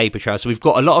things like Papertrail. So we've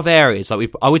got a lot of areas. Like,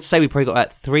 I would say we've probably got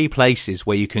about 3 places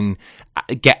where you can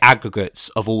get aggregates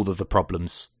of all of the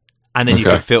problems, and then you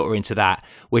can filter into that,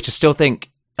 which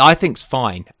I think's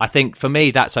fine. I think for me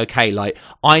that's okay. Like,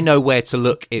 I know where to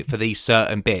look for these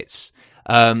certain bits.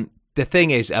 The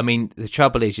thing is, I mean, the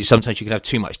trouble is sometimes you can have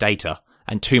too much data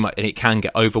and it can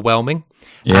get overwhelming.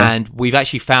 Yeah. And we've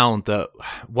actually found that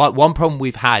one problem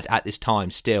we've had at this time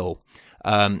still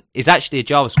is actually a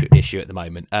JavaScript issue at the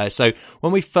moment. So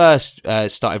when we first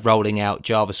started rolling out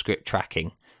JavaScript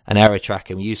tracking and error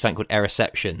tracking, we used something called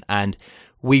Errorception, and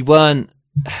we weren't.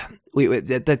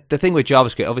 The thing with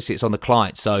JavaScript, obviously, it's on the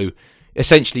client, so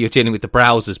essentially you're dealing with the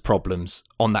browser's problems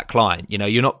on that client. You know,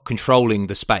 you're not controlling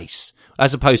the space,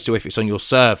 as opposed to if it's on your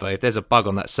server. If there's a bug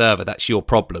on that server, that's your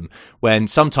problem. When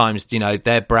sometimes, you know,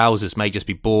 their browsers may just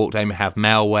be balked, they may have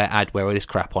malware, adware, or this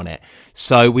crap on it.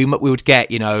 So we would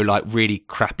get, you know, like really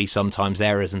crappy sometimes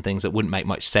errors and things that wouldn't make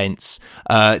much sense.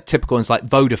 Typical ones like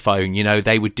Vodafone, you know,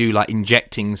 they would do like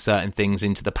injecting certain things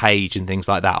into the page and things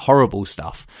like that, horrible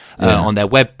stuff on their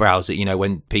web browser, you know,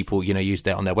 when people, you know, use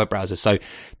that on their web browser. So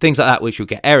things like that, which you'll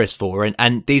get errors for,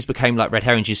 and these became like red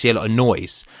herrings. You see a lot of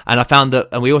noise, and I found that,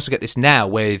 and we also get this now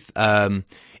with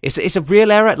it's a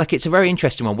real error. Like, it's a very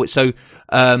interesting one. So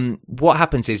what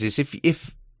happens is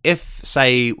if if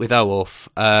say with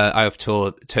OAuth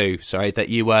Tour 2, that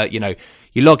you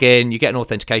log in, you get an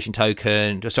authentication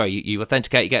token. You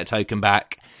authenticate, you get a token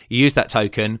back. You use that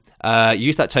token.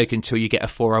 Till you get a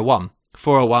 401.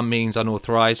 401 means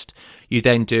unauthorized. You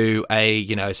then do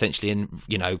essentially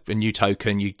a new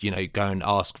token. You go and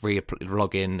ask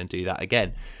log in and do that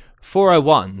again.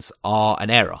 401s are an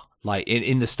error. Like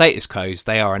in the status codes,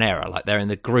 they are an error. Like they're in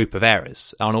the group of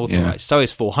errors, unauthorized. Yeah. So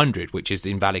is 400, which is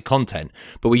invalid content.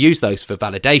 But we use those for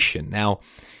validation. Now,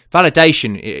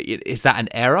 validation, is that an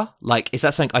error? Like, is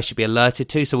that something I should be alerted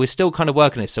to? So we're still kind of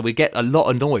working on this. So we get a lot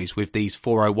of noise with these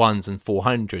 401s and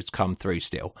 400s come through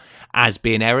still as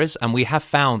being errors. And we have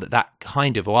found that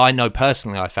I know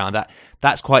personally I found that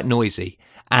that's quite noisy.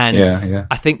 And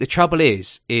I think the trouble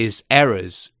is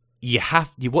errors,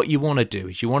 what you want to do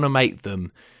is you want to make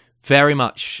them very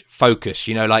much focused.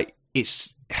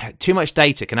 It's too much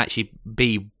data can actually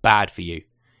be bad for you.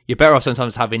 You're better off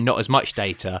sometimes having not as much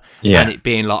data and it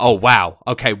being like, oh, wow,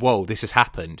 okay, whoa, this has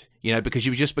happened, because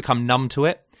you just become numb to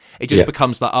it. It just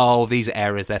becomes like, oh, these are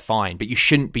errors, they're fine, but you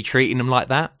shouldn't be treating them like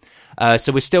that.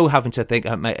 So we're still having to think,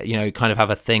 kind of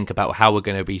have a think about how we're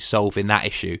going to be solving that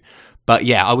issue. But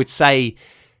yeah, I would say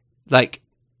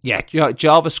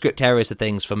JavaScript errors are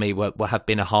things for me will have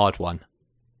been a hard one.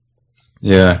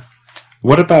 Yeah.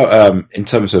 What about in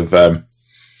terms of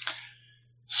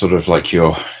sort of like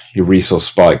your resource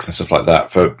spikes and stuff like that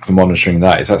for monitoring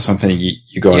that? Is that something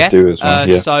you guys do as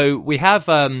well? So we have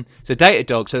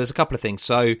Datadog. So there's a couple of things.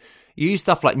 So you use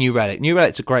stuff like New Relic. New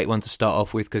Relic's a great one to start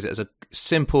off with because it's a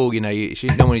simple, you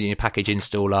normally in your package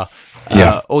installer.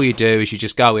 All you do is you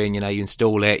just go in, you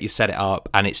install it, you set it up,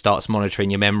 and it starts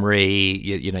monitoring your memory,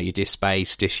 your disk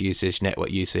space, disk usage,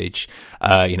 network usage,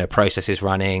 processes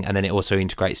running, and then it also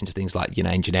integrates into things like,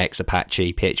 Nginx,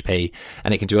 Apache, PHP,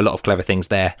 and it can do a lot of clever things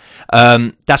there.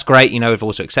 That's great, with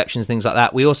also exceptions, things like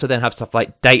that. We also then have stuff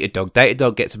like Datadog.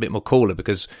 Datadog gets a bit more cooler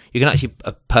because you can actually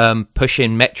push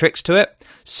in metrics to it.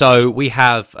 So we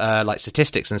have like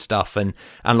statistics and stuff, and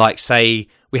like say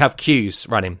we have queues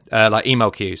running, like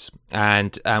email queues,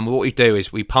 and what we do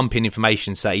is we pump in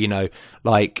information, say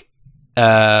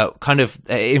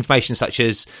information such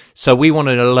as, so we want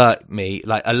to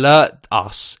alert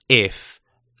us if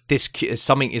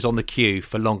something is on the queue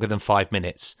for longer than 5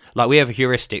 minutes. Like we have a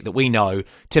heuristic that we know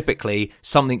typically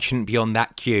something shouldn't be on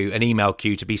that queue, an email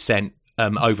queue, to be sent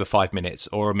over 5 minutes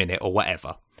or a minute or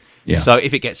whatever. Yeah. So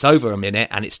if it gets over a minute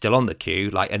and it's still on the queue,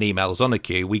 like an email's on a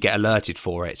queue, we get alerted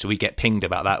for it. So we get pinged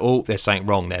about that. Oh, there's something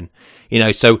wrong then.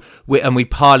 So we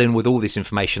pile in with all this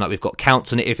information. Like we've got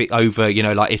counts on it. If it over,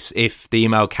 if the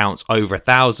email counts over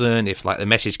 1,000, if like the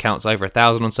message counts over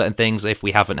 1,000 on certain things, if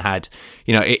we haven't had,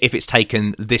 if it's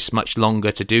taken this much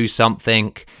longer to do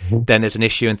something, then there's an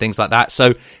issue and things like that.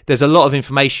 So there's a lot of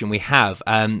information we have.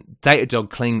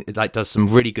 Datadog does some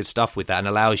really good stuff with that and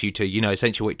allows you to,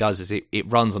 essentially what it does is it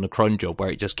runs on a cron job where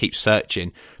it just keeps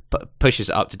searching, pushes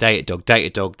it up to Datadog.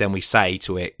 Datadog, then we say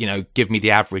to it, give me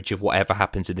the average of whatever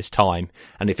happens in this time,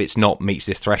 and if it's not meets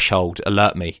this threshold,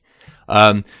 alert me.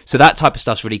 So that type of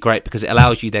stuff's really great because it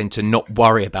allows you then to not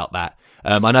worry about that.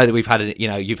 I know that we've had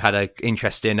you've had an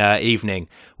interesting evening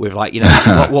with what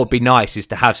would be nice is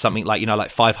to have something like,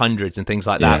 like 500s and things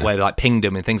like that, where like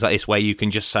Pingdom and things like this, where you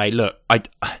can just say, look, I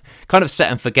kind of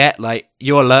set and forget, like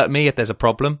you alert me if there's a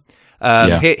problem.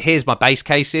 Here's my base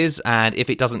cases, and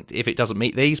if it doesn't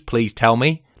meet these, please tell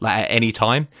me, like at any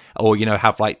time, or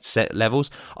have like set levels.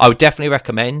 I would definitely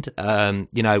recommend,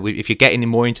 if you're getting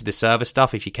more into the server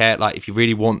stuff, if you care, like if you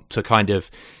really want to kind of,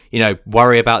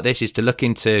 worry about this, is to look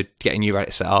into getting New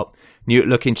Relic set up, getting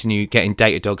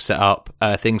Datadog set up.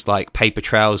 Things like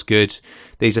Papertrail's good.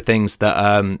 These are things that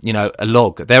a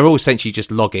log. They're all essentially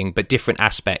just logging, but different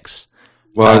aspects.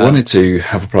 Well, I wanted to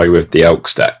have a play with the Elk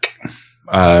stack.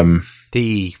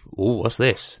 What's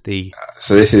this?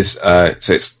 So this is so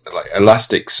it's like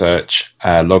Elasticsearch,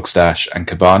 Logstash, and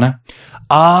Kibana.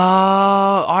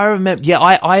 I remember. Yeah,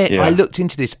 I looked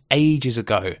into this ages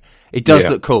ago. It does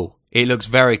look cool. It looks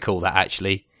very cool. That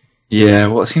actually. Yeah,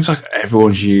 well, it seems like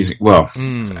everyone's using. Well,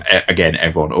 again,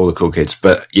 everyone, all the cool kids.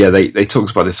 But yeah, they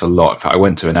talked about this a lot. In fact, I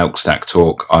went to an Elk stack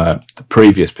talk the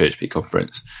previous PHP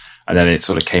conference, and then it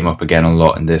sort of came up again a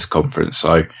lot in this conference.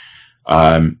 So.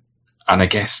 And I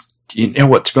guess,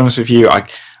 what, to be honest with you, I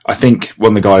think one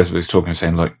of the guys was talking,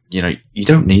 saying, like, you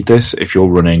don't need this if you're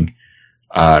running,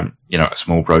 a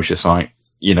small brochure site.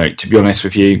 To be honest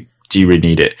with you, do you really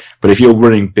need it? But if you're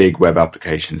running big web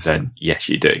applications, then yes,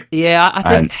 you do. Yeah, I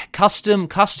think custom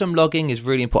logging is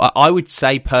really important. I would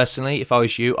say personally, if I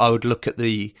was you, I would look at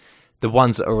the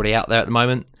ones that are already out there at the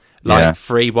moment. like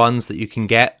free ones that you can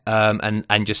get,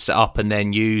 and just set up and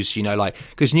then use,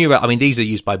 because I mean, these are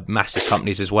used by massive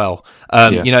companies as well.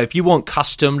 If you want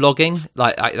custom logging,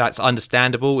 that's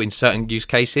understandable in certain use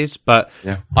cases, but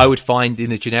I would find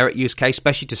in a generic use case,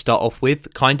 especially to start off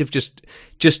with, kind of just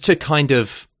to kind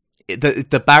of,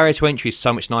 the barrier to entry is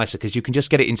so much nicer because you can just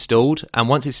get it installed, and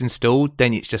once it's installed,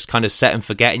 then it's just kind of set and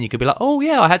forget, and you could be like, oh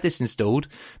yeah, I had this installed,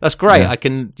 that's great, I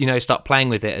can start playing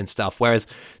with it and stuff. Whereas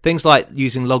things like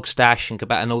using Logstash and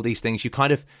Kibana and all these things, you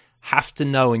kind of have to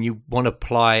know, and you want to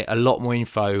apply a lot more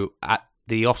info at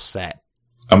the offset.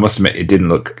 I must admit, it didn't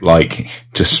look like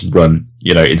just run,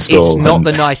 install. It's not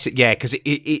the nice, because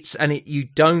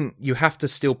you have to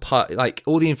still like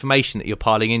all the information that you're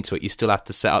piling into it, you still have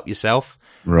to set up yourself.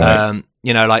 Right.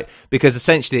 Because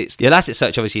essentially it's the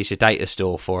Elasticsearch obviously is your data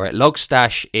store for it.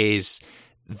 Logstash is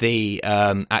the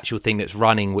actual thing that's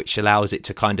running, which allows it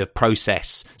to kind of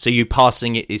process. So you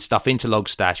passing its stuff into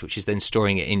Logstash, which is then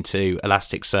storing it into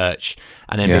Elasticsearch,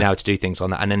 and then being able to do things on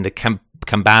that. And then the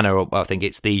Kibana, I think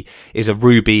is a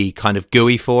Ruby kind of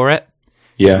GUI for it.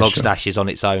 Yeah, Logstash is on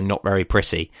its own, not very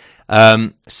pretty.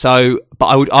 But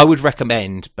I would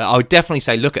recommend, but I would definitely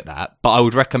say look at that. But I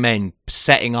would recommend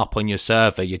setting up on your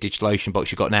server, your DigitalOcean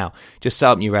box you've got now. Just set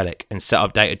up New Relic and set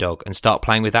up Datadog and start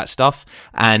playing with that stuff.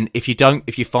 And if you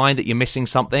find that you're missing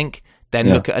something, then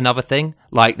look at another thing.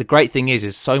 Like, the great thing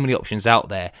is so many options out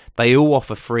there. They all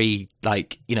offer free,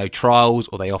 trials,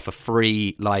 or they offer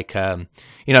free, like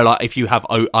if you have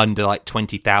under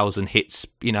 20,000 hits,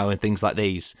 and things like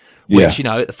these, which,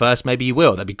 at the first maybe you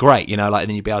will. That'd be great, and then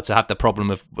you'd be able to have the problem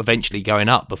of eventually going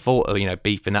up before,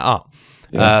 beefing that up.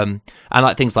 Yeah. And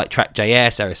like things like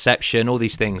Track.js, Aeroception, all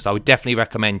these things, I would definitely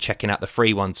recommend checking out the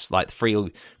free ones, like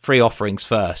the free offerings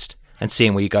first, and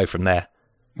seeing where you go from there.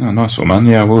 Oh, nice one, man.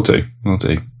 Yeah, we'll do.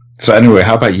 So anyway,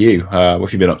 how about you? What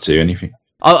have you been up to? Anything?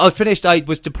 I finished. I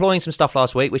was deploying some stuff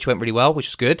last week, which went really well, which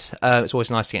was good. It's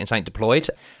always nice to get something deployed.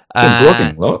 You've been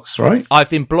blogging lots, right? I've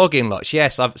been blogging lots.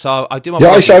 Yes, I do my.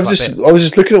 Yeah, actually, I was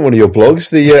just looking at one of your blogs,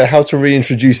 the how to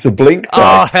reintroduce the blink tag.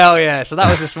 Oh hell yeah! So that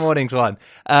was this morning's one.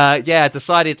 I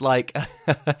decided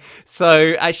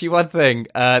so actually one thing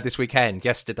this weekend,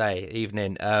 yesterday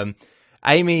evening.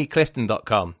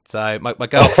 AmyClifton.com. So my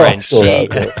girlfriend, so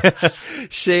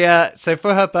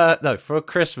for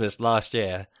Christmas last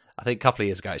year, I think a couple of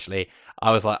years ago actually, I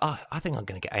was like, oh, I think I'm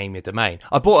going to get Amy a domain.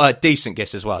 I bought her decent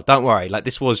gifts as well. Don't worry,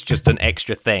 this was just an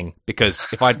extra thing,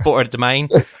 because if I'd bought her a domain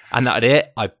and that was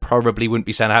it, I probably wouldn't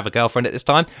be saying I have a girlfriend at this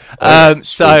time.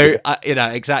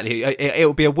 Exactly, it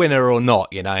would be a winner or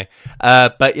not,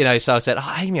 But so I said,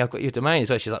 oh, Amy, I've got your domain.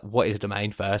 So she's like, what is a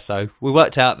domain first? So we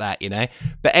worked out that,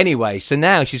 But anyway, so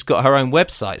now she's got her own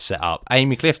website set up,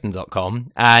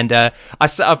 AmyClifton.com, and I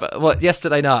set up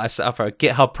yesterday night. I set up her a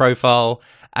GitHub profile,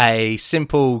 a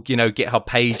simple, GitHub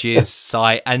Pages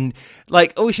site, and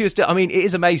all she was doing, I mean, it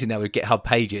is amazing now with GitHub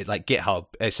Pages, GitHub,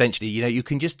 essentially, you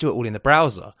can just do it all in the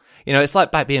browser. It's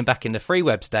like being back in the free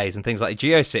webs days and things like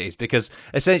GeoCities, because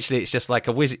essentially it's just like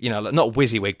a not a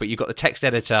WYSIWYG, but you've got the text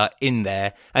editor in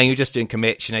there and you're just doing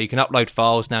commits. You can upload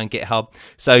files now in GitHub.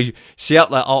 So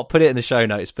I'll put it in the show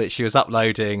notes, but she was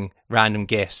uploading random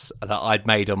GIFs that I'd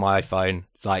made on my iPhone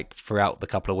throughout the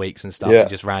couple of weeks and stuff, and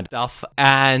just random stuff.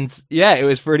 And it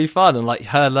was really fun, and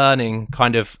her learning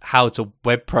kind of how to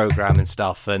web program and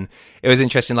stuff. And it was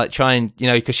interesting, trying,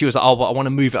 because she was like, oh, well, I want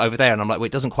to move it over there. And I'm like, well,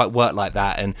 it doesn't quite work like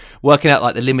that. And working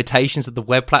out the limitations of the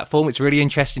web platform, it's really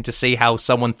interesting to see how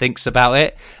someone thinks about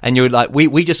it. And you're like,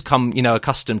 we just come,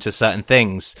 accustomed to certain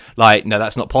things. No,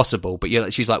 that's not possible. But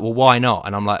she's like, well, why not?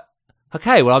 And I'm like,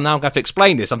 okay, well, now I'm going to have to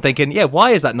explain this. I'm thinking,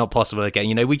 why is that not possible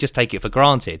again? We just take it for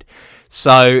granted.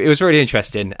 So it was really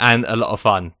interesting and a lot of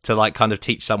fun to kind of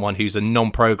teach someone who's a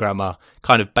non-programmer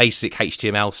kind of basic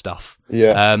HTML stuff.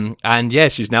 Yeah.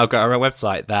 She's now got her own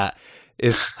website that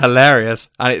is hilarious.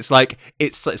 And it's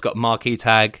it's got marquee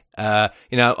tag.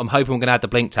 I'm hoping we're going to add the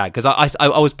blink tag, because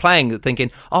I was playing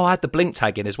thinking, oh, I had the blink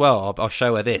tag in as well. I'll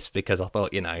show her this, because I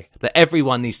thought, that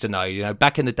everyone needs to know,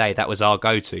 back in the day, that was our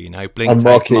go-to, blink and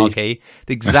tag, marquee.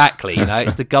 Exactly.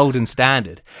 It's the golden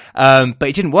standard. But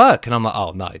it didn't work. And I'm like,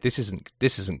 oh no, this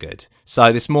isn't good.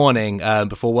 So this morning,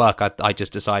 before work, I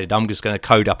just decided I'm just going to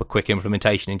code up a quick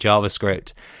implementation in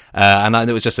JavaScript. And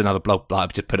it was just another blog, I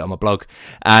just put it on my blog.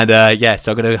 And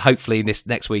so I'm going to hopefully this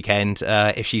next weekend,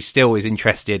 if she still is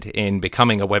interested in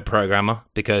becoming a web programmer,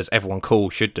 because everyone cool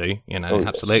should do,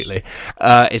 absolutely,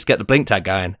 is get the blink tag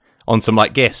going on some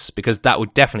GIFs, because that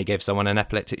would definitely give someone an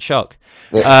epileptic shock.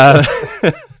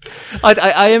 I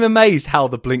am amazed how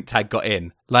the blink tag got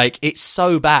in. It's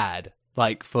so bad,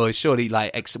 for surely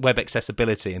web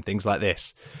accessibility and things like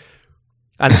this.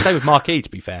 And the same with Marquee, to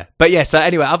be fair. But yeah, so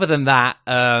anyway, other than that,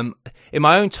 in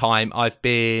my own time, I've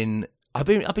been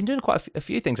doing quite a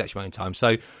few things actually in my own time.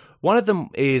 So one of them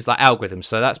is like algorithms.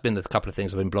 So that's been the couple of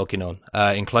things I've been blogging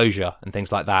on, enclosure and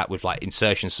things like that, with like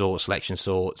insertion sorts, selection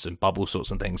sorts, and bubble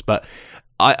sorts and things. But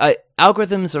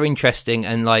algorithms are interesting,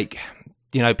 and like,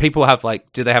 you know, people have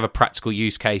like, do they have a practical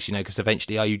use case? You know, because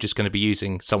eventually, are you just going to be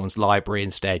using someone's library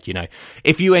instead? You know,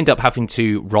 if you end up having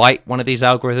to write one of these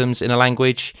algorithms in a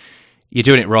language, you're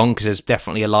doing it wrong, because there's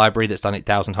definitely a library that's done it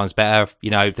 1,000 times better,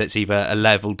 you know, that's either a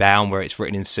level down where it's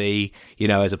written in C, you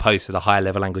know, as opposed to the higher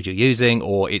level language you're using,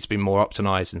 or it's been more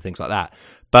optimized and things like that.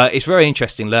 But it's very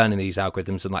interesting learning these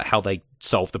algorithms and like how they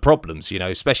solve the problems, you know,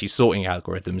 especially sorting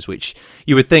algorithms, which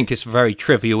you would think is a very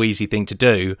trivial, easy thing to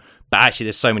do. But actually,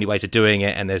 there's so many ways of doing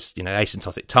it, and there's, you know,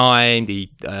 asymptotic time, the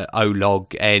O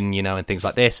log n, you know, and things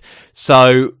like this.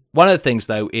 So one of the things,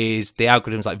 though, is the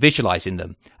algorithms, like visualizing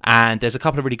them. And there's a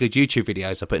couple of really good YouTube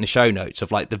videos I put in the show notes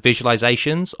of like the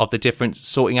visualizations of the different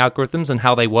sorting algorithms and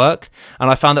how they work. And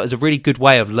I found that was a really good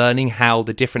way of learning how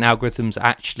the different algorithms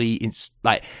actually,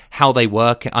 like how they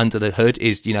work under the hood,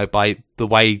 is, you know, by the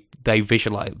way they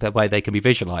visualize, the way they can be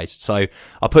visualized. So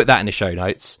I'll put that in the show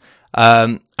notes.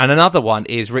 And another one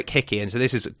is Rick Hickey, and so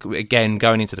this is again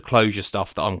going into the Clojure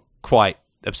stuff that I'm quite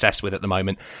obsessed with at the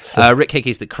moment. Rick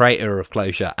Hickey is the creator of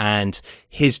Clojure, and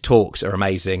his talks are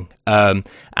amazing. And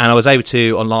I was able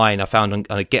to online, I found on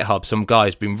a GitHub, some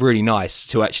guys been really nice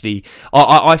to actually.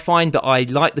 I find that I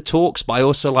like the talks, but I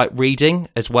also like reading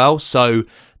as well. So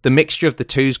the mixture of the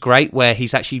two is great. Where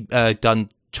he's actually done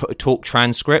talk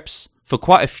transcripts for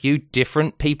quite a few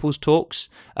different people's talks,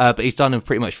 but he's done them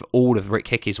pretty much for all of Rick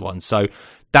Hickey's ones. So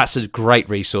that's a great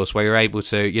resource where you're able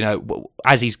to, you know,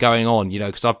 as he's going on, you know,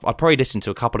 because I've probably listened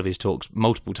to a couple of his talks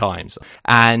multiple times.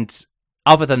 And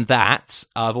other than that,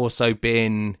 I've also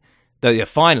been,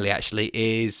 finally actually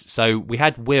is, so we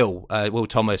had Will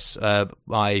Thomas,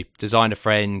 my designer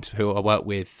friend who I work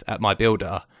with at my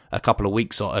builder a couple of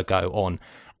weeks ago on,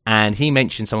 and he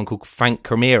mentioned someone called Frank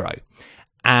Cremiro.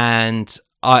 And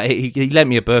he lent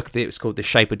me a book that was called The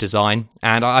Shape of Design,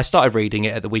 and I started reading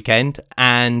it at the weekend,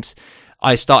 and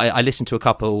I listened to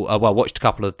watched a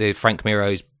couple of the Frank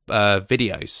Miro's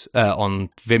videos on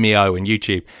Vimeo and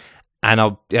YouTube,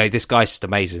 and this guy's just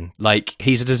amazing. Like,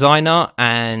 he's a designer,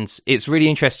 and it's really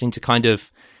interesting to kind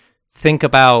of think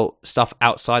about stuff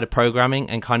outside of programming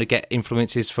and kind of get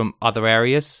influences from other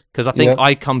areas, because I think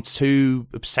I come too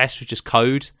obsessed with just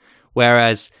code,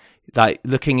 whereas like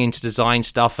looking into design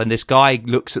stuff, and this guy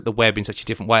looks at the web in such a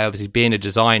different way, obviously being a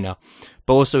designer,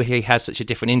 but also he has such a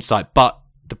different insight. But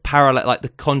the parallel, like the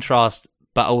contrast,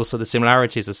 but also the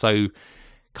similarities are so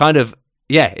kind of,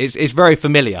 it's very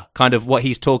familiar, kind of what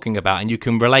he's talking about, and you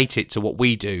can relate it to what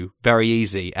we do very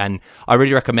easy. And I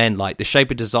really recommend like The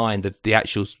Shape of Design,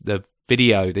 the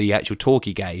video, the actual talk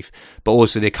he gave, but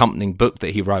also the accompanying book that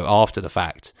he wrote after the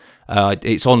fact.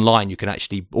 It's online. You can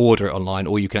actually order it online,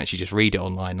 or you can actually just read it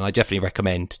online. And I definitely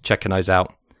recommend checking those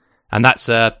out. And that's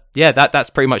that's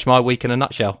pretty much my week in a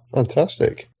nutshell.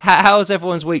 Fantastic. How's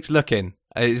everyone's weeks looking?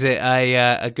 Is it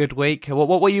a good week?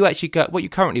 What you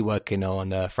currently working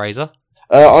on, Fraser?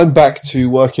 I'm back to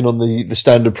working on the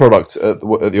standard product at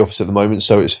the office at the moment.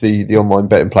 So it's the online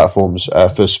betting platforms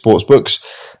for sports books.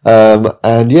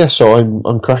 And yeah, so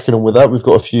I'm cracking on with that. We've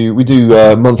got a few. We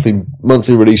do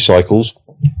monthly release cycles.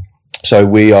 So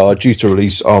we are due to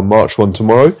release our March one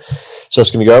tomorrow. So that's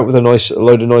going to go out with a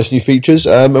load of nice new features.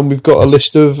 And we've got a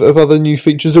list of other new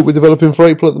features that we're developing for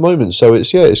April at the moment. So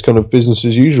it's kind of business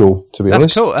as usual, to be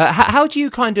honest. That's cool. How do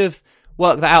you kind of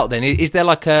work that out then? Is there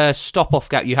like a stop-off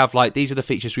gap? You have like, these are the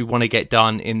features we want to get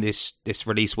done in this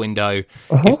release window,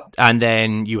 and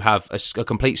then you have a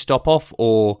complete stop-off,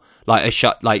 or like a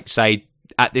shut, like say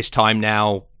at this time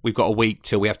now, we've got a week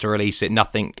till we have to release it,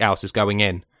 nothing else is going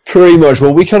in? Pretty much.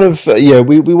 Well, we kind of,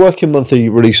 we work in monthly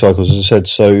release cycles, as I said.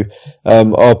 So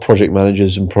our project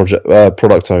managers and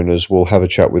product owners will have a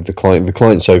chat with the client. The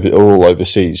clients are all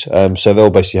overseas. So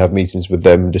they'll basically have meetings with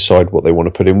them and decide what they want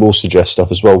to put in. We'll suggest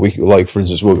stuff as well. For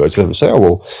instance, we'll go to them and say,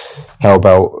 how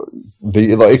about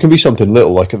it can be something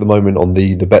little, like at the moment on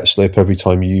the bet slip, every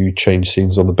time you change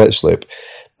scenes on the bet slip,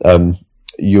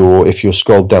 if you're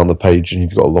scrolled down the page and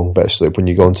you've got a long bet slip, when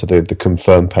you go onto the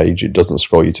confirm page, it doesn't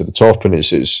scroll you to the top, and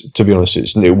it's to be honest,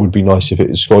 it would be nice if it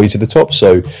would scroll you to the top.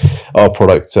 So our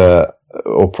product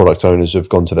owners have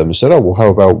gone to them and said, how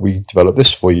about we develop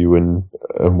this for you and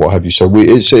what have you. So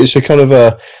it's a kind of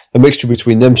a mixture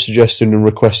between them suggesting and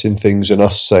requesting things and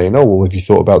us saying, have you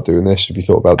thought about doing this? Have you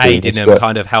thought about doing aiding this? them,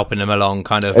 kind of helping them along,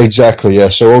 kind of. Exactly, yeah.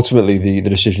 So ultimately the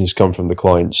decisions come from the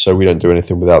clients, so we don't do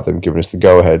anything without them giving us the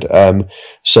go ahead.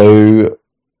 So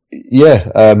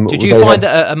yeah. Did you find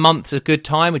that a month's a good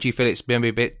time, or do you feel it's going to be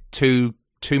a bit too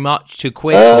much, too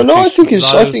quick? No, I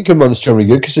think a month's generally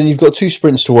good, because then you've got 2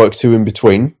 sprints to work to in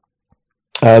between.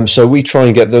 So we try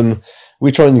and get them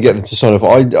to sign off.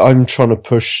 I'm trying to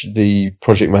push the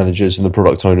project managers and the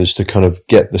product owners to kind of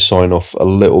get the sign off a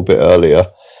little bit earlier.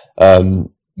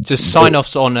 Just sign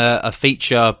offs on a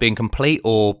feature being complete,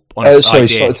 or on an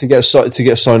idea? to get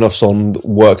sign offs on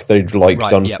work they'd like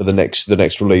done for the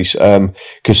next release.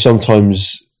 Because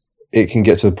sometimes it can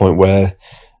get to the point where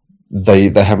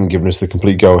they haven't given us the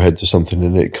complete go ahead to something,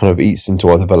 and it kind of eats into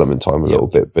our development time a little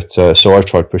bit. But so I've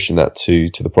tried pushing that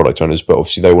to the product owners, but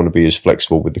obviously they want to be as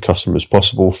flexible with the customer as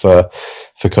possible for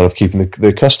kind of keeping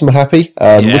the customer happy.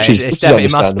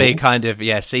 It must be kind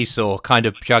of seesaw kind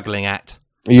of juggling act.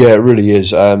 Yeah, it really is.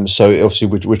 So obviously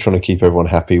we're trying to keep everyone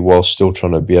happy while still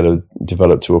trying to be able to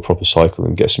develop to a proper cycle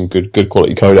and get some good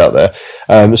quality code out there.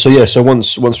 So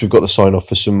once we've got the sign off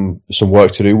for some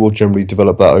work to do, we'll generally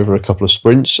develop that over a couple of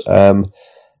sprints.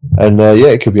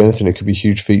 It could be anything. It could be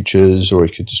huge features, or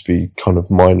it could just be kind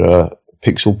of minor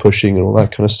pixel pushing and all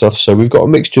that kind of stuff. So we've got a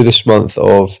mixture this month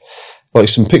of like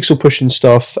some pixel pushing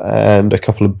stuff and a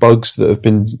couple of bugs that have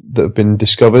been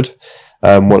discovered.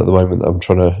 One at the moment that I'm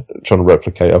trying to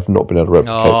replicate. I've not been able to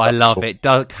replicate. Oh, I love it.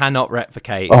 Cannot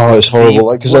replicate. Oh, it's horrible.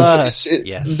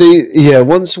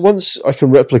 Once I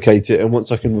can replicate it, and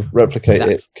once I can replicate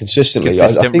it consistently, I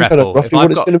think I know roughly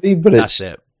what it's going to be. But it's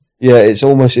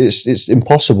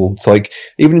impossible. It's like,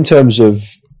 even in terms of,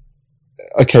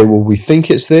 okay, well, we think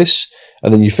it's this,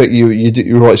 and then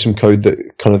you write some code that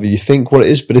kind of you think what it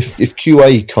is. But if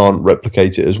QA can't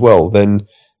replicate it as well, then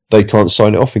they can't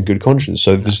sign it off in good conscience.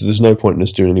 So there's no point in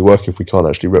us doing any work if we can't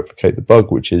actually replicate the bug,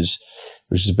 which is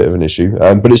a bit of an issue.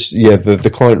 But it's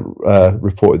the client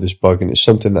reported this bug, and it's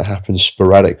something that happens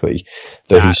sporadically.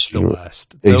 That's the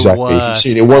worst. Exactly. He's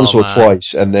seen it once or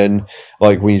twice, and then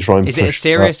like when you try and is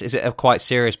it a quite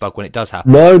serious bug when it does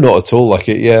happen? No, not at all.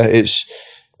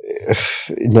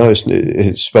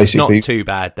 It's basically not too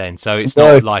bad then. So it's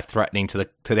not life threatening to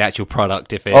the actual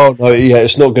product if it. Oh no, yeah,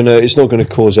 it's not gonna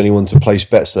cause anyone to place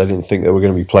bets they didn't think they were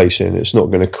going to be placing. It's not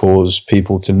going to cause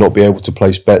people to not be able to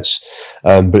place bets.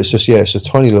 But it's just it's a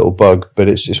tiny little bug, but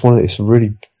it's a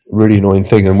really really annoying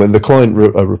thing. And when the client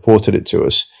reported it to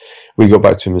us, we got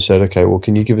back to him and said, okay, well,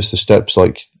 can you give us the steps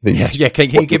Can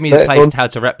you give me the place how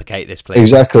to replicate this, please?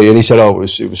 Exactly. And he said, it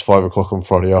was 5:00 on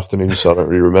Friday afternoon, so I don't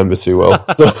really remember too well.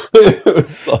 So it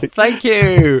was like, thank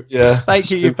you. Yeah.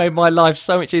 Thank you. You've made my life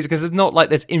so much easier, because it's not like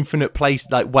there's infinite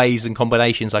ways and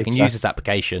combinations I can use this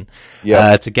application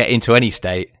to get into any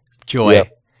state. Joy. Yeah.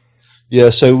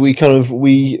 Yeah, so we kind of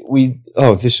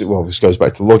this goes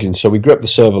back to logging. So we grabbed the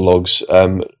server logs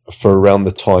for around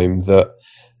the time that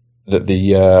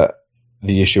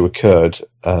the issue occurred,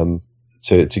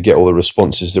 to get all the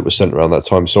responses that were sent around that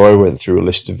time. So I went through a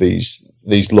list of these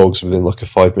logs within like a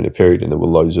 5-minute period, and there were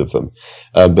loads of them.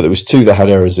 But there was 2 that had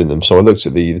errors in them. So I looked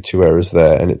at the 2 errors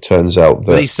there, and it turns out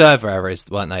that these server errors,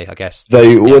 weren't they? I guess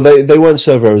they weren't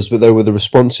server errors, but they were the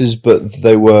responses. But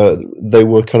they were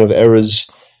kind of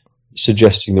errors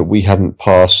suggesting that we hadn't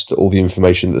passed all the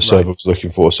information that the server was looking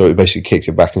for. So it basically kicked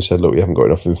it back and said, look, we haven't got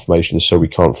enough information, so we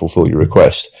can't fulfill your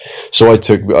request. So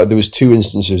there was 2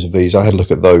 instances of these. I had a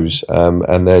look at those,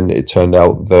 and then it turned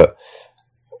out that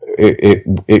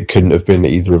it couldn't have been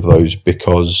either of those,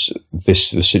 because the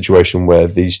situation where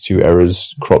these 2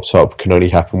 errors cropped up can only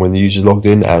happen when the user's logged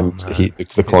in, and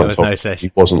the client told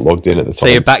he wasn't logged in at the time. So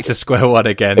you're back to square one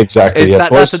again. Exactly.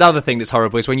 That's another thing that's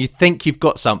horrible, is when you think you've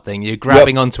got something, you're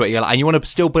grabbing onto it, and you want to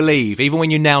still believe, even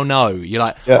when you now know, you're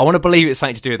like, I want to believe it's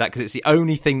something to do with that, because it's the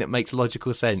only thing that makes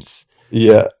logical sense.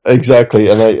 Yeah, exactly.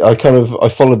 And I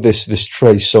followed this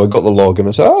trace. So I got the log, and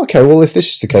I said, okay, well, if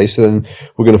this is the case, then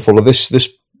we're going to follow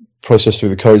this process through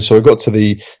the code. So I got to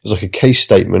there's like a case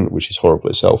statement, which is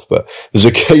horrible itself, but there's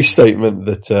a case statement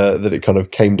that it kind of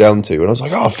came down to, and I was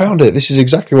like, I found it. This is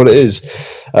exactly what it is.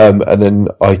 And then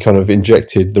I kind of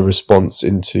injected the response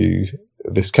into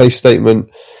this case statement,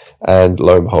 and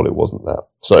lo and behold, it wasn't that.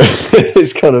 So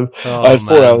it's kind of, I had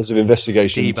 4 hours of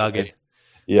investigation. Debugging.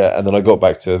 Yeah, and then I got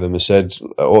back to them and said,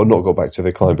 or not got back to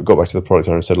the client, but got back to the product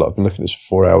owner and said, look, I've been looking at this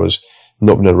for 4 hours,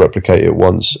 not been able to replicate it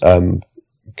once.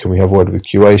 Can we have a word with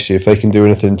QA, see if they can do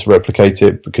anything to replicate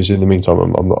it? Because in the meantime,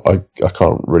 I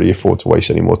can't really afford to waste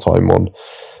any more time on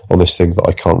this thing that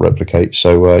I can't replicate.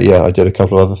 So I did a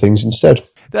couple of other things instead.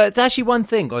 That's actually one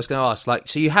thing I was going to ask.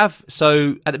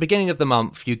 So at the beginning of the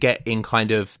month, you get in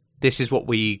kind of this is what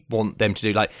we want them to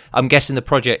do. Like, I'm guessing the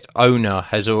product owner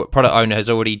has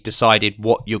already decided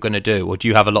what you're going to do, or do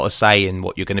you have a lot of say in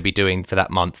what you're going to be doing for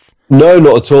that month? No,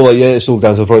 not at all. Yeah, it's all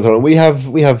down to the product owner. We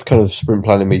have kind of sprint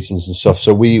planning meetings and stuff.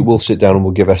 So we will sit down and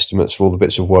we'll give estimates for all the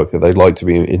bits of work that they'd like to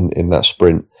be in that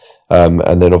sprint.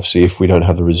 And then obviously, if we don't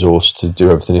have the resource to do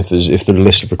everything, if the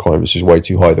list of requirements is way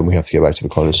too high, then we have to get back to the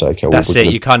client and say, okay, that's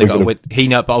it. You kind of got with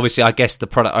but obviously, I guess the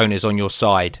product owner is on your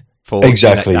side for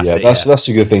exactly. That's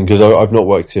a good thing, because I've not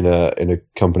worked in a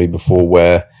company before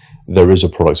where there is a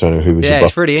product owner who is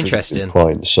it's really interesting.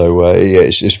 Client. So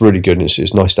it's really good, and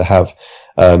it's nice to have.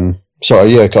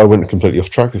 Sorry, I went completely off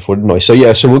track before, didn't I? So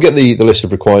we'll get the list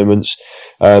of requirements,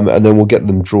 and then we'll get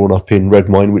them drawn up in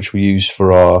Redmine, which we use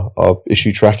for our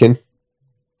issue tracking.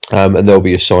 And they'll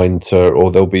be assigned to,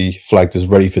 or they'll be flagged as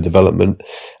ready for development,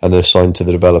 and they're assigned to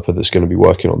the developer that's going to be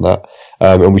working on that.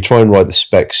 And we try and write the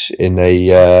specs in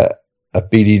a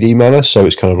BDD manner, so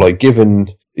it's kind of like given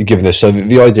this. So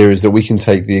the idea is that we can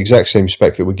take the exact same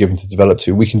spec that we're given to develop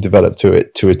to, we can develop to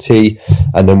it to a T,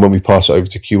 and then when we pass it over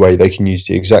to QA, they can use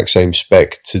the exact same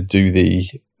spec to do the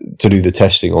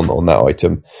testing on that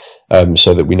item.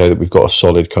 So that we know that we've got a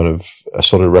solid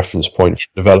reference point for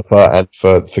the developer and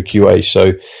for QA.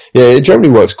 So it generally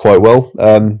works quite well.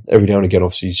 Every now and again,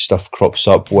 obviously, stuff crops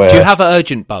up where. Do you have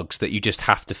urgent bugs that you just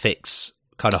have to fix,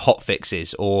 kind of hot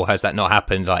fixes, or has that not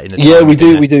happened? Like in the yeah, we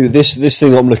do. This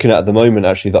thing I'm looking at the moment,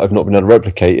 actually, that I've not been able to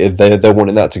replicate. They're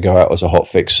wanting that to go out as a hot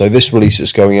fix. So this release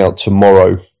is going out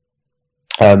tomorrow.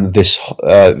 Which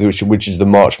is the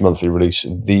March monthly release.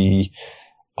 The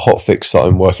hot fix that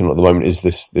I'm working on at the moment is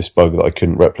this bug that I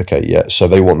couldn't replicate yet. So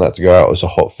they want that to go out as a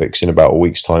hot fix in about a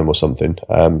week's time or something.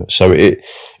 So in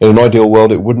an ideal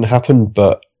world, it wouldn't happen,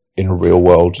 but in a real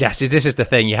world. Yes, this is the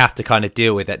thing. You have to kind of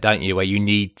deal with it, don't you? Where you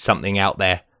need something out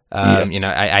there,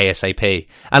 yes. ASAP.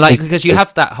 And because you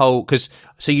have that whole,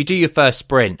 so you do your first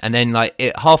sprint and then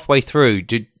halfway through,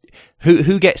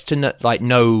 who gets to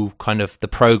know kind of the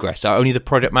progress? So only the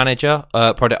product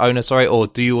owner, or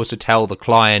do you also tell the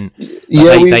client?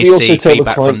 We also tell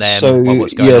the client. From them,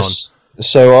 what's going on?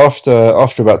 So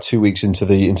after about 2 weeks into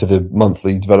the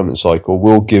monthly development cycle,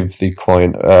 we'll give the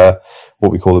client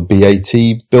what we call a BAT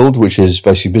build, which is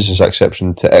basically business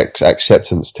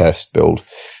acceptance test build.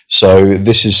 So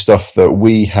this is stuff that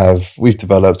we've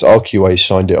developed. Our QA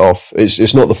signed it off.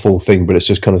 It's not the full thing, but it's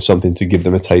just kind of something to give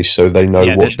them a taste, so they know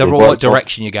what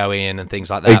direction you go in and things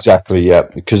like that. Exactly, yeah,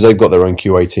 because they've got their own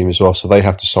QA team as well, so they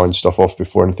have to sign stuff off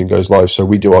before anything goes live. So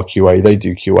we do our QA, they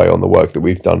do QA on the work that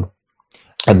we've done,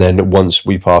 and then once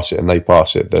we pass it and they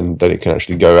pass it, then it can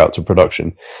actually go out to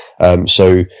production.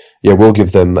 So we'll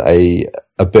give them a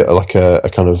bit like a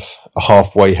kind of a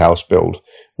halfway house build,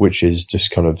 which is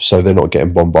just kind of so they're not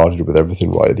getting bombarded with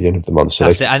everything right at the end of the month. So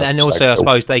that's it. And also, I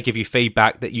suppose they give you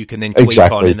feedback that you can then tweak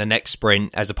on in the next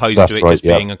sprint, as opposed to it just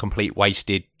being a complete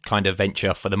wasted kind of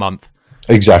venture for the month.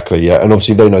 Exactly, yeah. And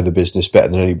obviously they know the business better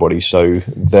than anybody, so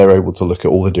they're able to look at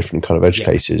all the different kind of edge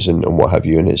cases and what have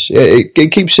you. And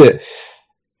it keeps it.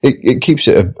 It keeps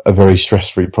it a very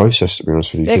stress-free process, to be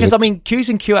honest with you. Yeah, because Q's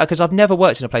and QA, because I've never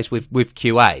worked in a place with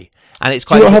QA, and it's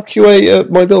quite. Do you not have QA at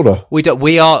My Builder? We do.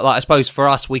 We are, I suppose, for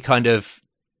us, we kind of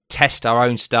test our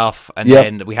own stuff, and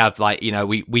then we have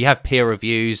we have peer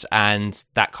reviews and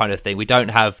that kind of thing. We don't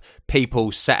have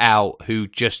people set out who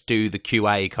just do the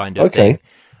QA kind of thing.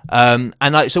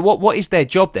 So what is their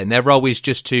job then? Their role is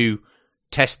just to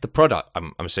test the product,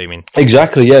 I'm assuming.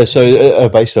 Exactly, yeah. So at a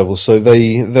base level, so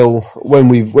they'll when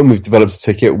we've developed a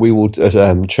ticket, we will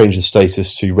change the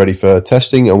status to ready for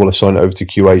testing, and we'll assign it over to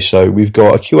QA. So we've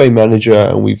got a QA manager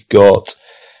and we've got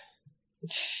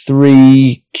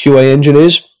 3 QA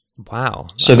engineers. Wow!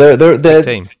 So they're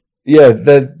team. Yeah,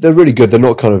 they're really good. They're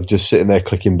not kind of just sitting there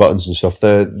clicking buttons and stuff.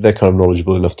 They're kind of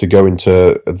knowledgeable enough to go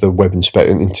into the web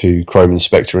into Chrome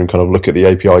Inspector and kind of look at the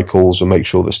API calls and make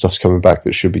sure that stuff's coming back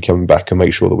that should be coming back, and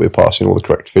make sure that we're passing all the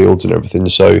correct fields and everything.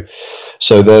 So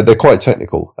they're quite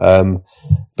technical. So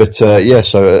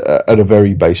at a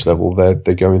very base level,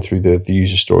 they're going through the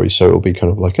user story. So it'll be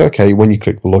kind of like, okay, when you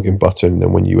click the login button,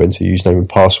 then when you enter username and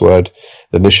password,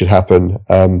 then this should happen.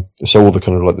 So all the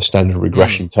kind of like the standard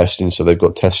regression testing. So they've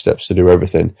got test steps to do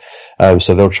everything.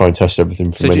 So they'll try and test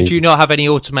everything from. So did you not have any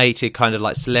automated kind of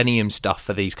like Selenium stuff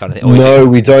for these kind of things? No,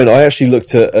 we don't. I actually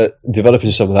looked at developing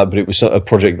some of that, but it was a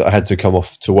project that I had to come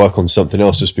off to work on something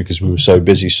else just because we were so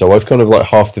busy. So I've kind of like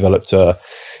half developed.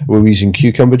 We're using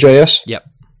Cucumber.js. Yep.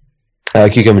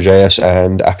 Cucumber.js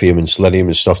and Appium and Selenium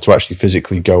and stuff to actually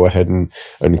physically go ahead and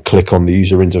click on the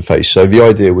user interface. So the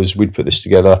idea was we'd put this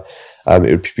together. It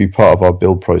would be part of our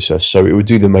build process. So it would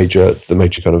do the major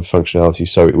kind of functionality.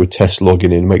 So it would test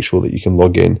logging in, make sure that you can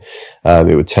log in.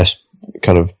 It would test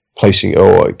kind of placing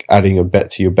or adding a bet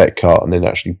to your bet cart and then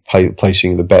actually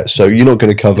placing the bet. So you're not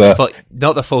going to cover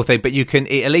not the full thing, but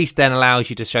it at least then allows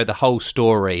you to show the whole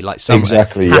story, like some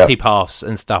exactly, happy paths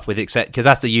and stuff with because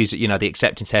that's the user, the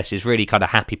acceptance test is really kind of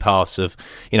happy paths of,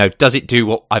 does it do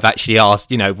what I've actually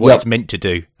asked, what it's meant to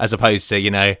do, as opposed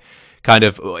to, kind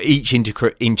of each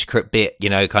intricate bit,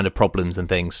 kind of problems and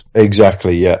things.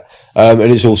 Exactly, yeah. And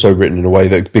it's also written in a way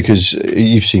that, because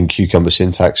you've seen Cucumber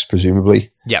syntax,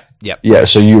 presumably. Yep. Yeah,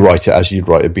 so you write it as you'd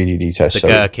write a BDD test. The so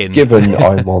gherkin. Given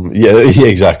I'm on... Yeah,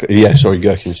 exactly. Yeah, sorry,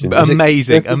 gherkin syntax.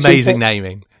 Amazing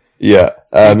naming. Yeah.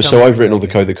 So I've written all the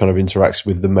code that kind of interacts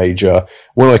with the major.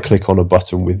 When I click on a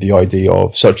button with the ID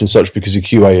of such and such, because the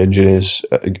QA engineers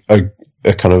are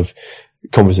kind of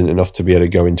competent enough to be able to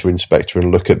go into Inspector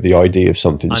and look at the ID of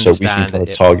something, so we can kind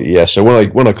of target. Yeah, so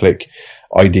when I click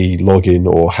ID login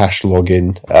or hash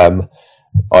login,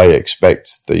 I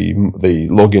expect the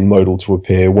login modal to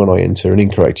appear. When I enter an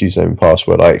incorrect username and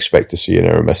password, I expect to see an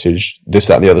error message, this,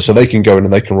 that, and the other. So they can go in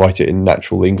and they can write it in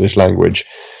natural English language,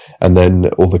 and then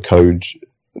all the code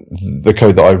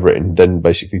that I've written then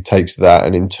basically takes that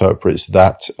and interprets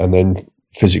that, and then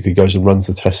physically goes and runs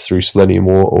the test through Selenium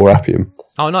or Appium.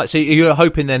 Oh, nice. So you're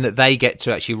hoping then that they get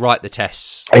to actually write the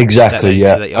tests. Exactly,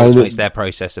 yeah. So that automates their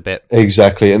process a bit.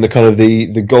 Exactly. And the kind of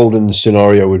the golden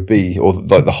scenario would be, or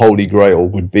like the holy grail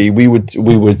would be, we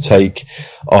would take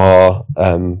our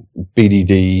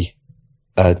BDD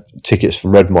tickets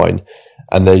from Redmine,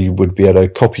 and they would be able to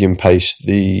copy and paste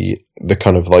the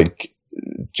kind of like,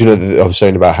 do you know that I was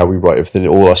saying about how we write everything,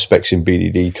 all our specs in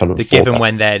BDD kind of the given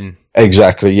when then.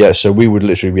 Exactly, yeah. So we would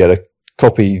literally be able to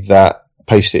copy that,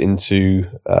 paste it into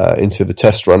the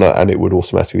test runner, and it would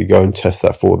automatically go and test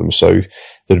that for them. So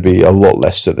there'd be a lot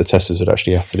less that the testers would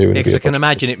actually have to do. Because I can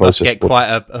imagine it must get quite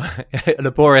a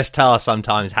laborious task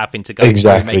sometimes, having to go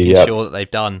through making sure that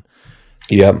they've done.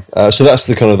 Yeah, so that's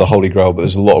the kind of the holy grail, but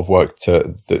there's a lot of work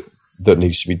that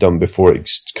needs to be done before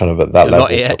it's kind of at that level.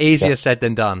 Easier said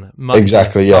than done.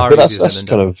 Exactly, yeah. But that's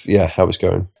kind of how it's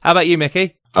going. How about you,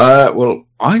 Mickey? Well,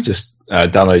 I just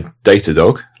download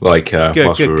Datadog.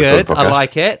 Good. I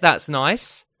like it. That's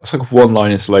nice. It's like a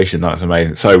one-line installation. That's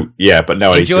amazing. So yeah, but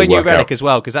now I need to work New Relic out as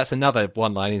well, because that's another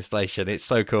one-line installation. It's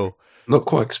so cool. Not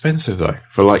quite expensive though,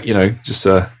 for just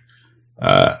a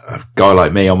guy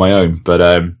like me on my own.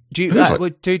 But do you have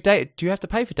to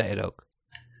pay for Datadog?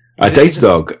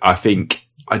 Datadog, I think,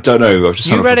 I don't know. I've just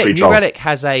signed up for a free trial. New Relic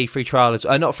has a free trial,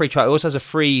 not free trial. It also has a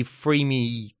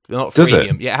freemium. Not Does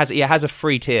freemium. it? Yeah, it has a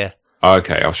free tier.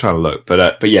 Okay, I was trying to look,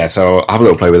 but yeah. So I'll have a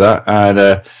little play with that, and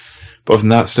but other than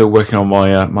that, still working on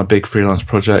my big freelance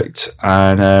project,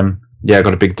 and I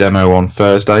got a big demo on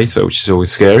Thursday, which is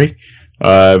always scary.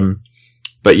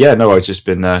 But yeah, no, I've just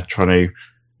been trying to,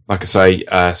 like I say,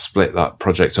 split that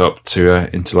project up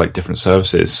into like different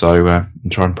services, so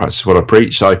and try and practice what I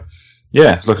preach. So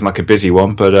yeah, it's looking like a busy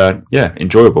one, but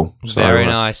enjoyable. So, very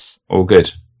nice. All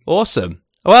good. Awesome.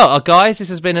 Well, guys, this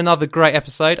has been another great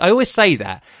episode. I always say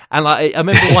that, and I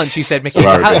remember once you said, "Mickey,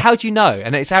 how do you know?"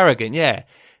 And it's arrogant, yeah.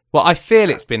 Well, I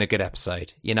feel it's been a good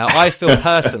episode. I feel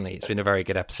personally it's been a very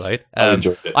good episode. I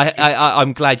enjoyed it.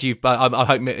 I'm glad you've. I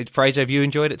hope, Fraser, have you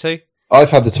enjoyed it too?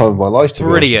 I've had the time of my life.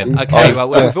 Brilliant. Okay, well,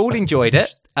 we've all enjoyed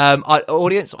it.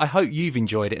 Audience, I hope you've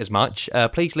enjoyed it as much.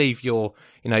 Please leave your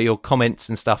comments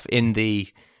and stuff in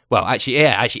the. Well, actually,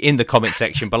 in the comment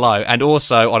section below, and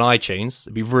also on iTunes.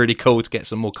 It'd be really cool to get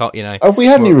some more, Have we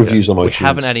had any reviews on iTunes? We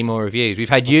haven't had any more reviews. We've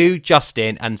had you,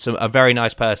 Justin, and a very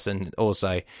nice person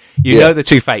also. You know the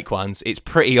two fake ones. It's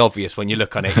pretty obvious when you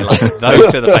look on it. You're like,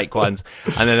 those are the fake ones,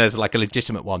 and then there's like a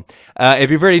legitimate one. It'd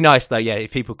be really nice though,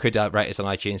 if people could rate us on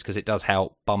iTunes, because it does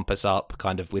help bump us up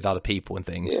kind of with other people and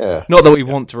things. Yeah. Not that we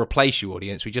want to replace you,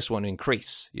 audience. We just want to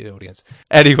increase your audience.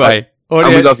 Anyway. Audience,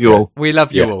 and we love you all. We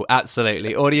love you all,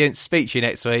 absolutely. Audience, speak to you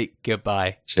next week.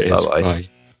 Goodbye. Cheers. Bye-bye. Bye.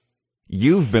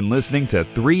 You've been listening to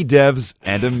 3 Devs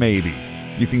and a Maybe.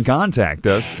 You can contact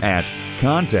us at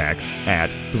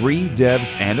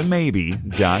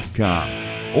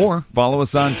contact@3devsandamaybe.com or follow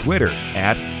us on Twitter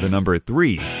at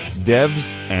 3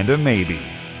 Devs and a Maybe.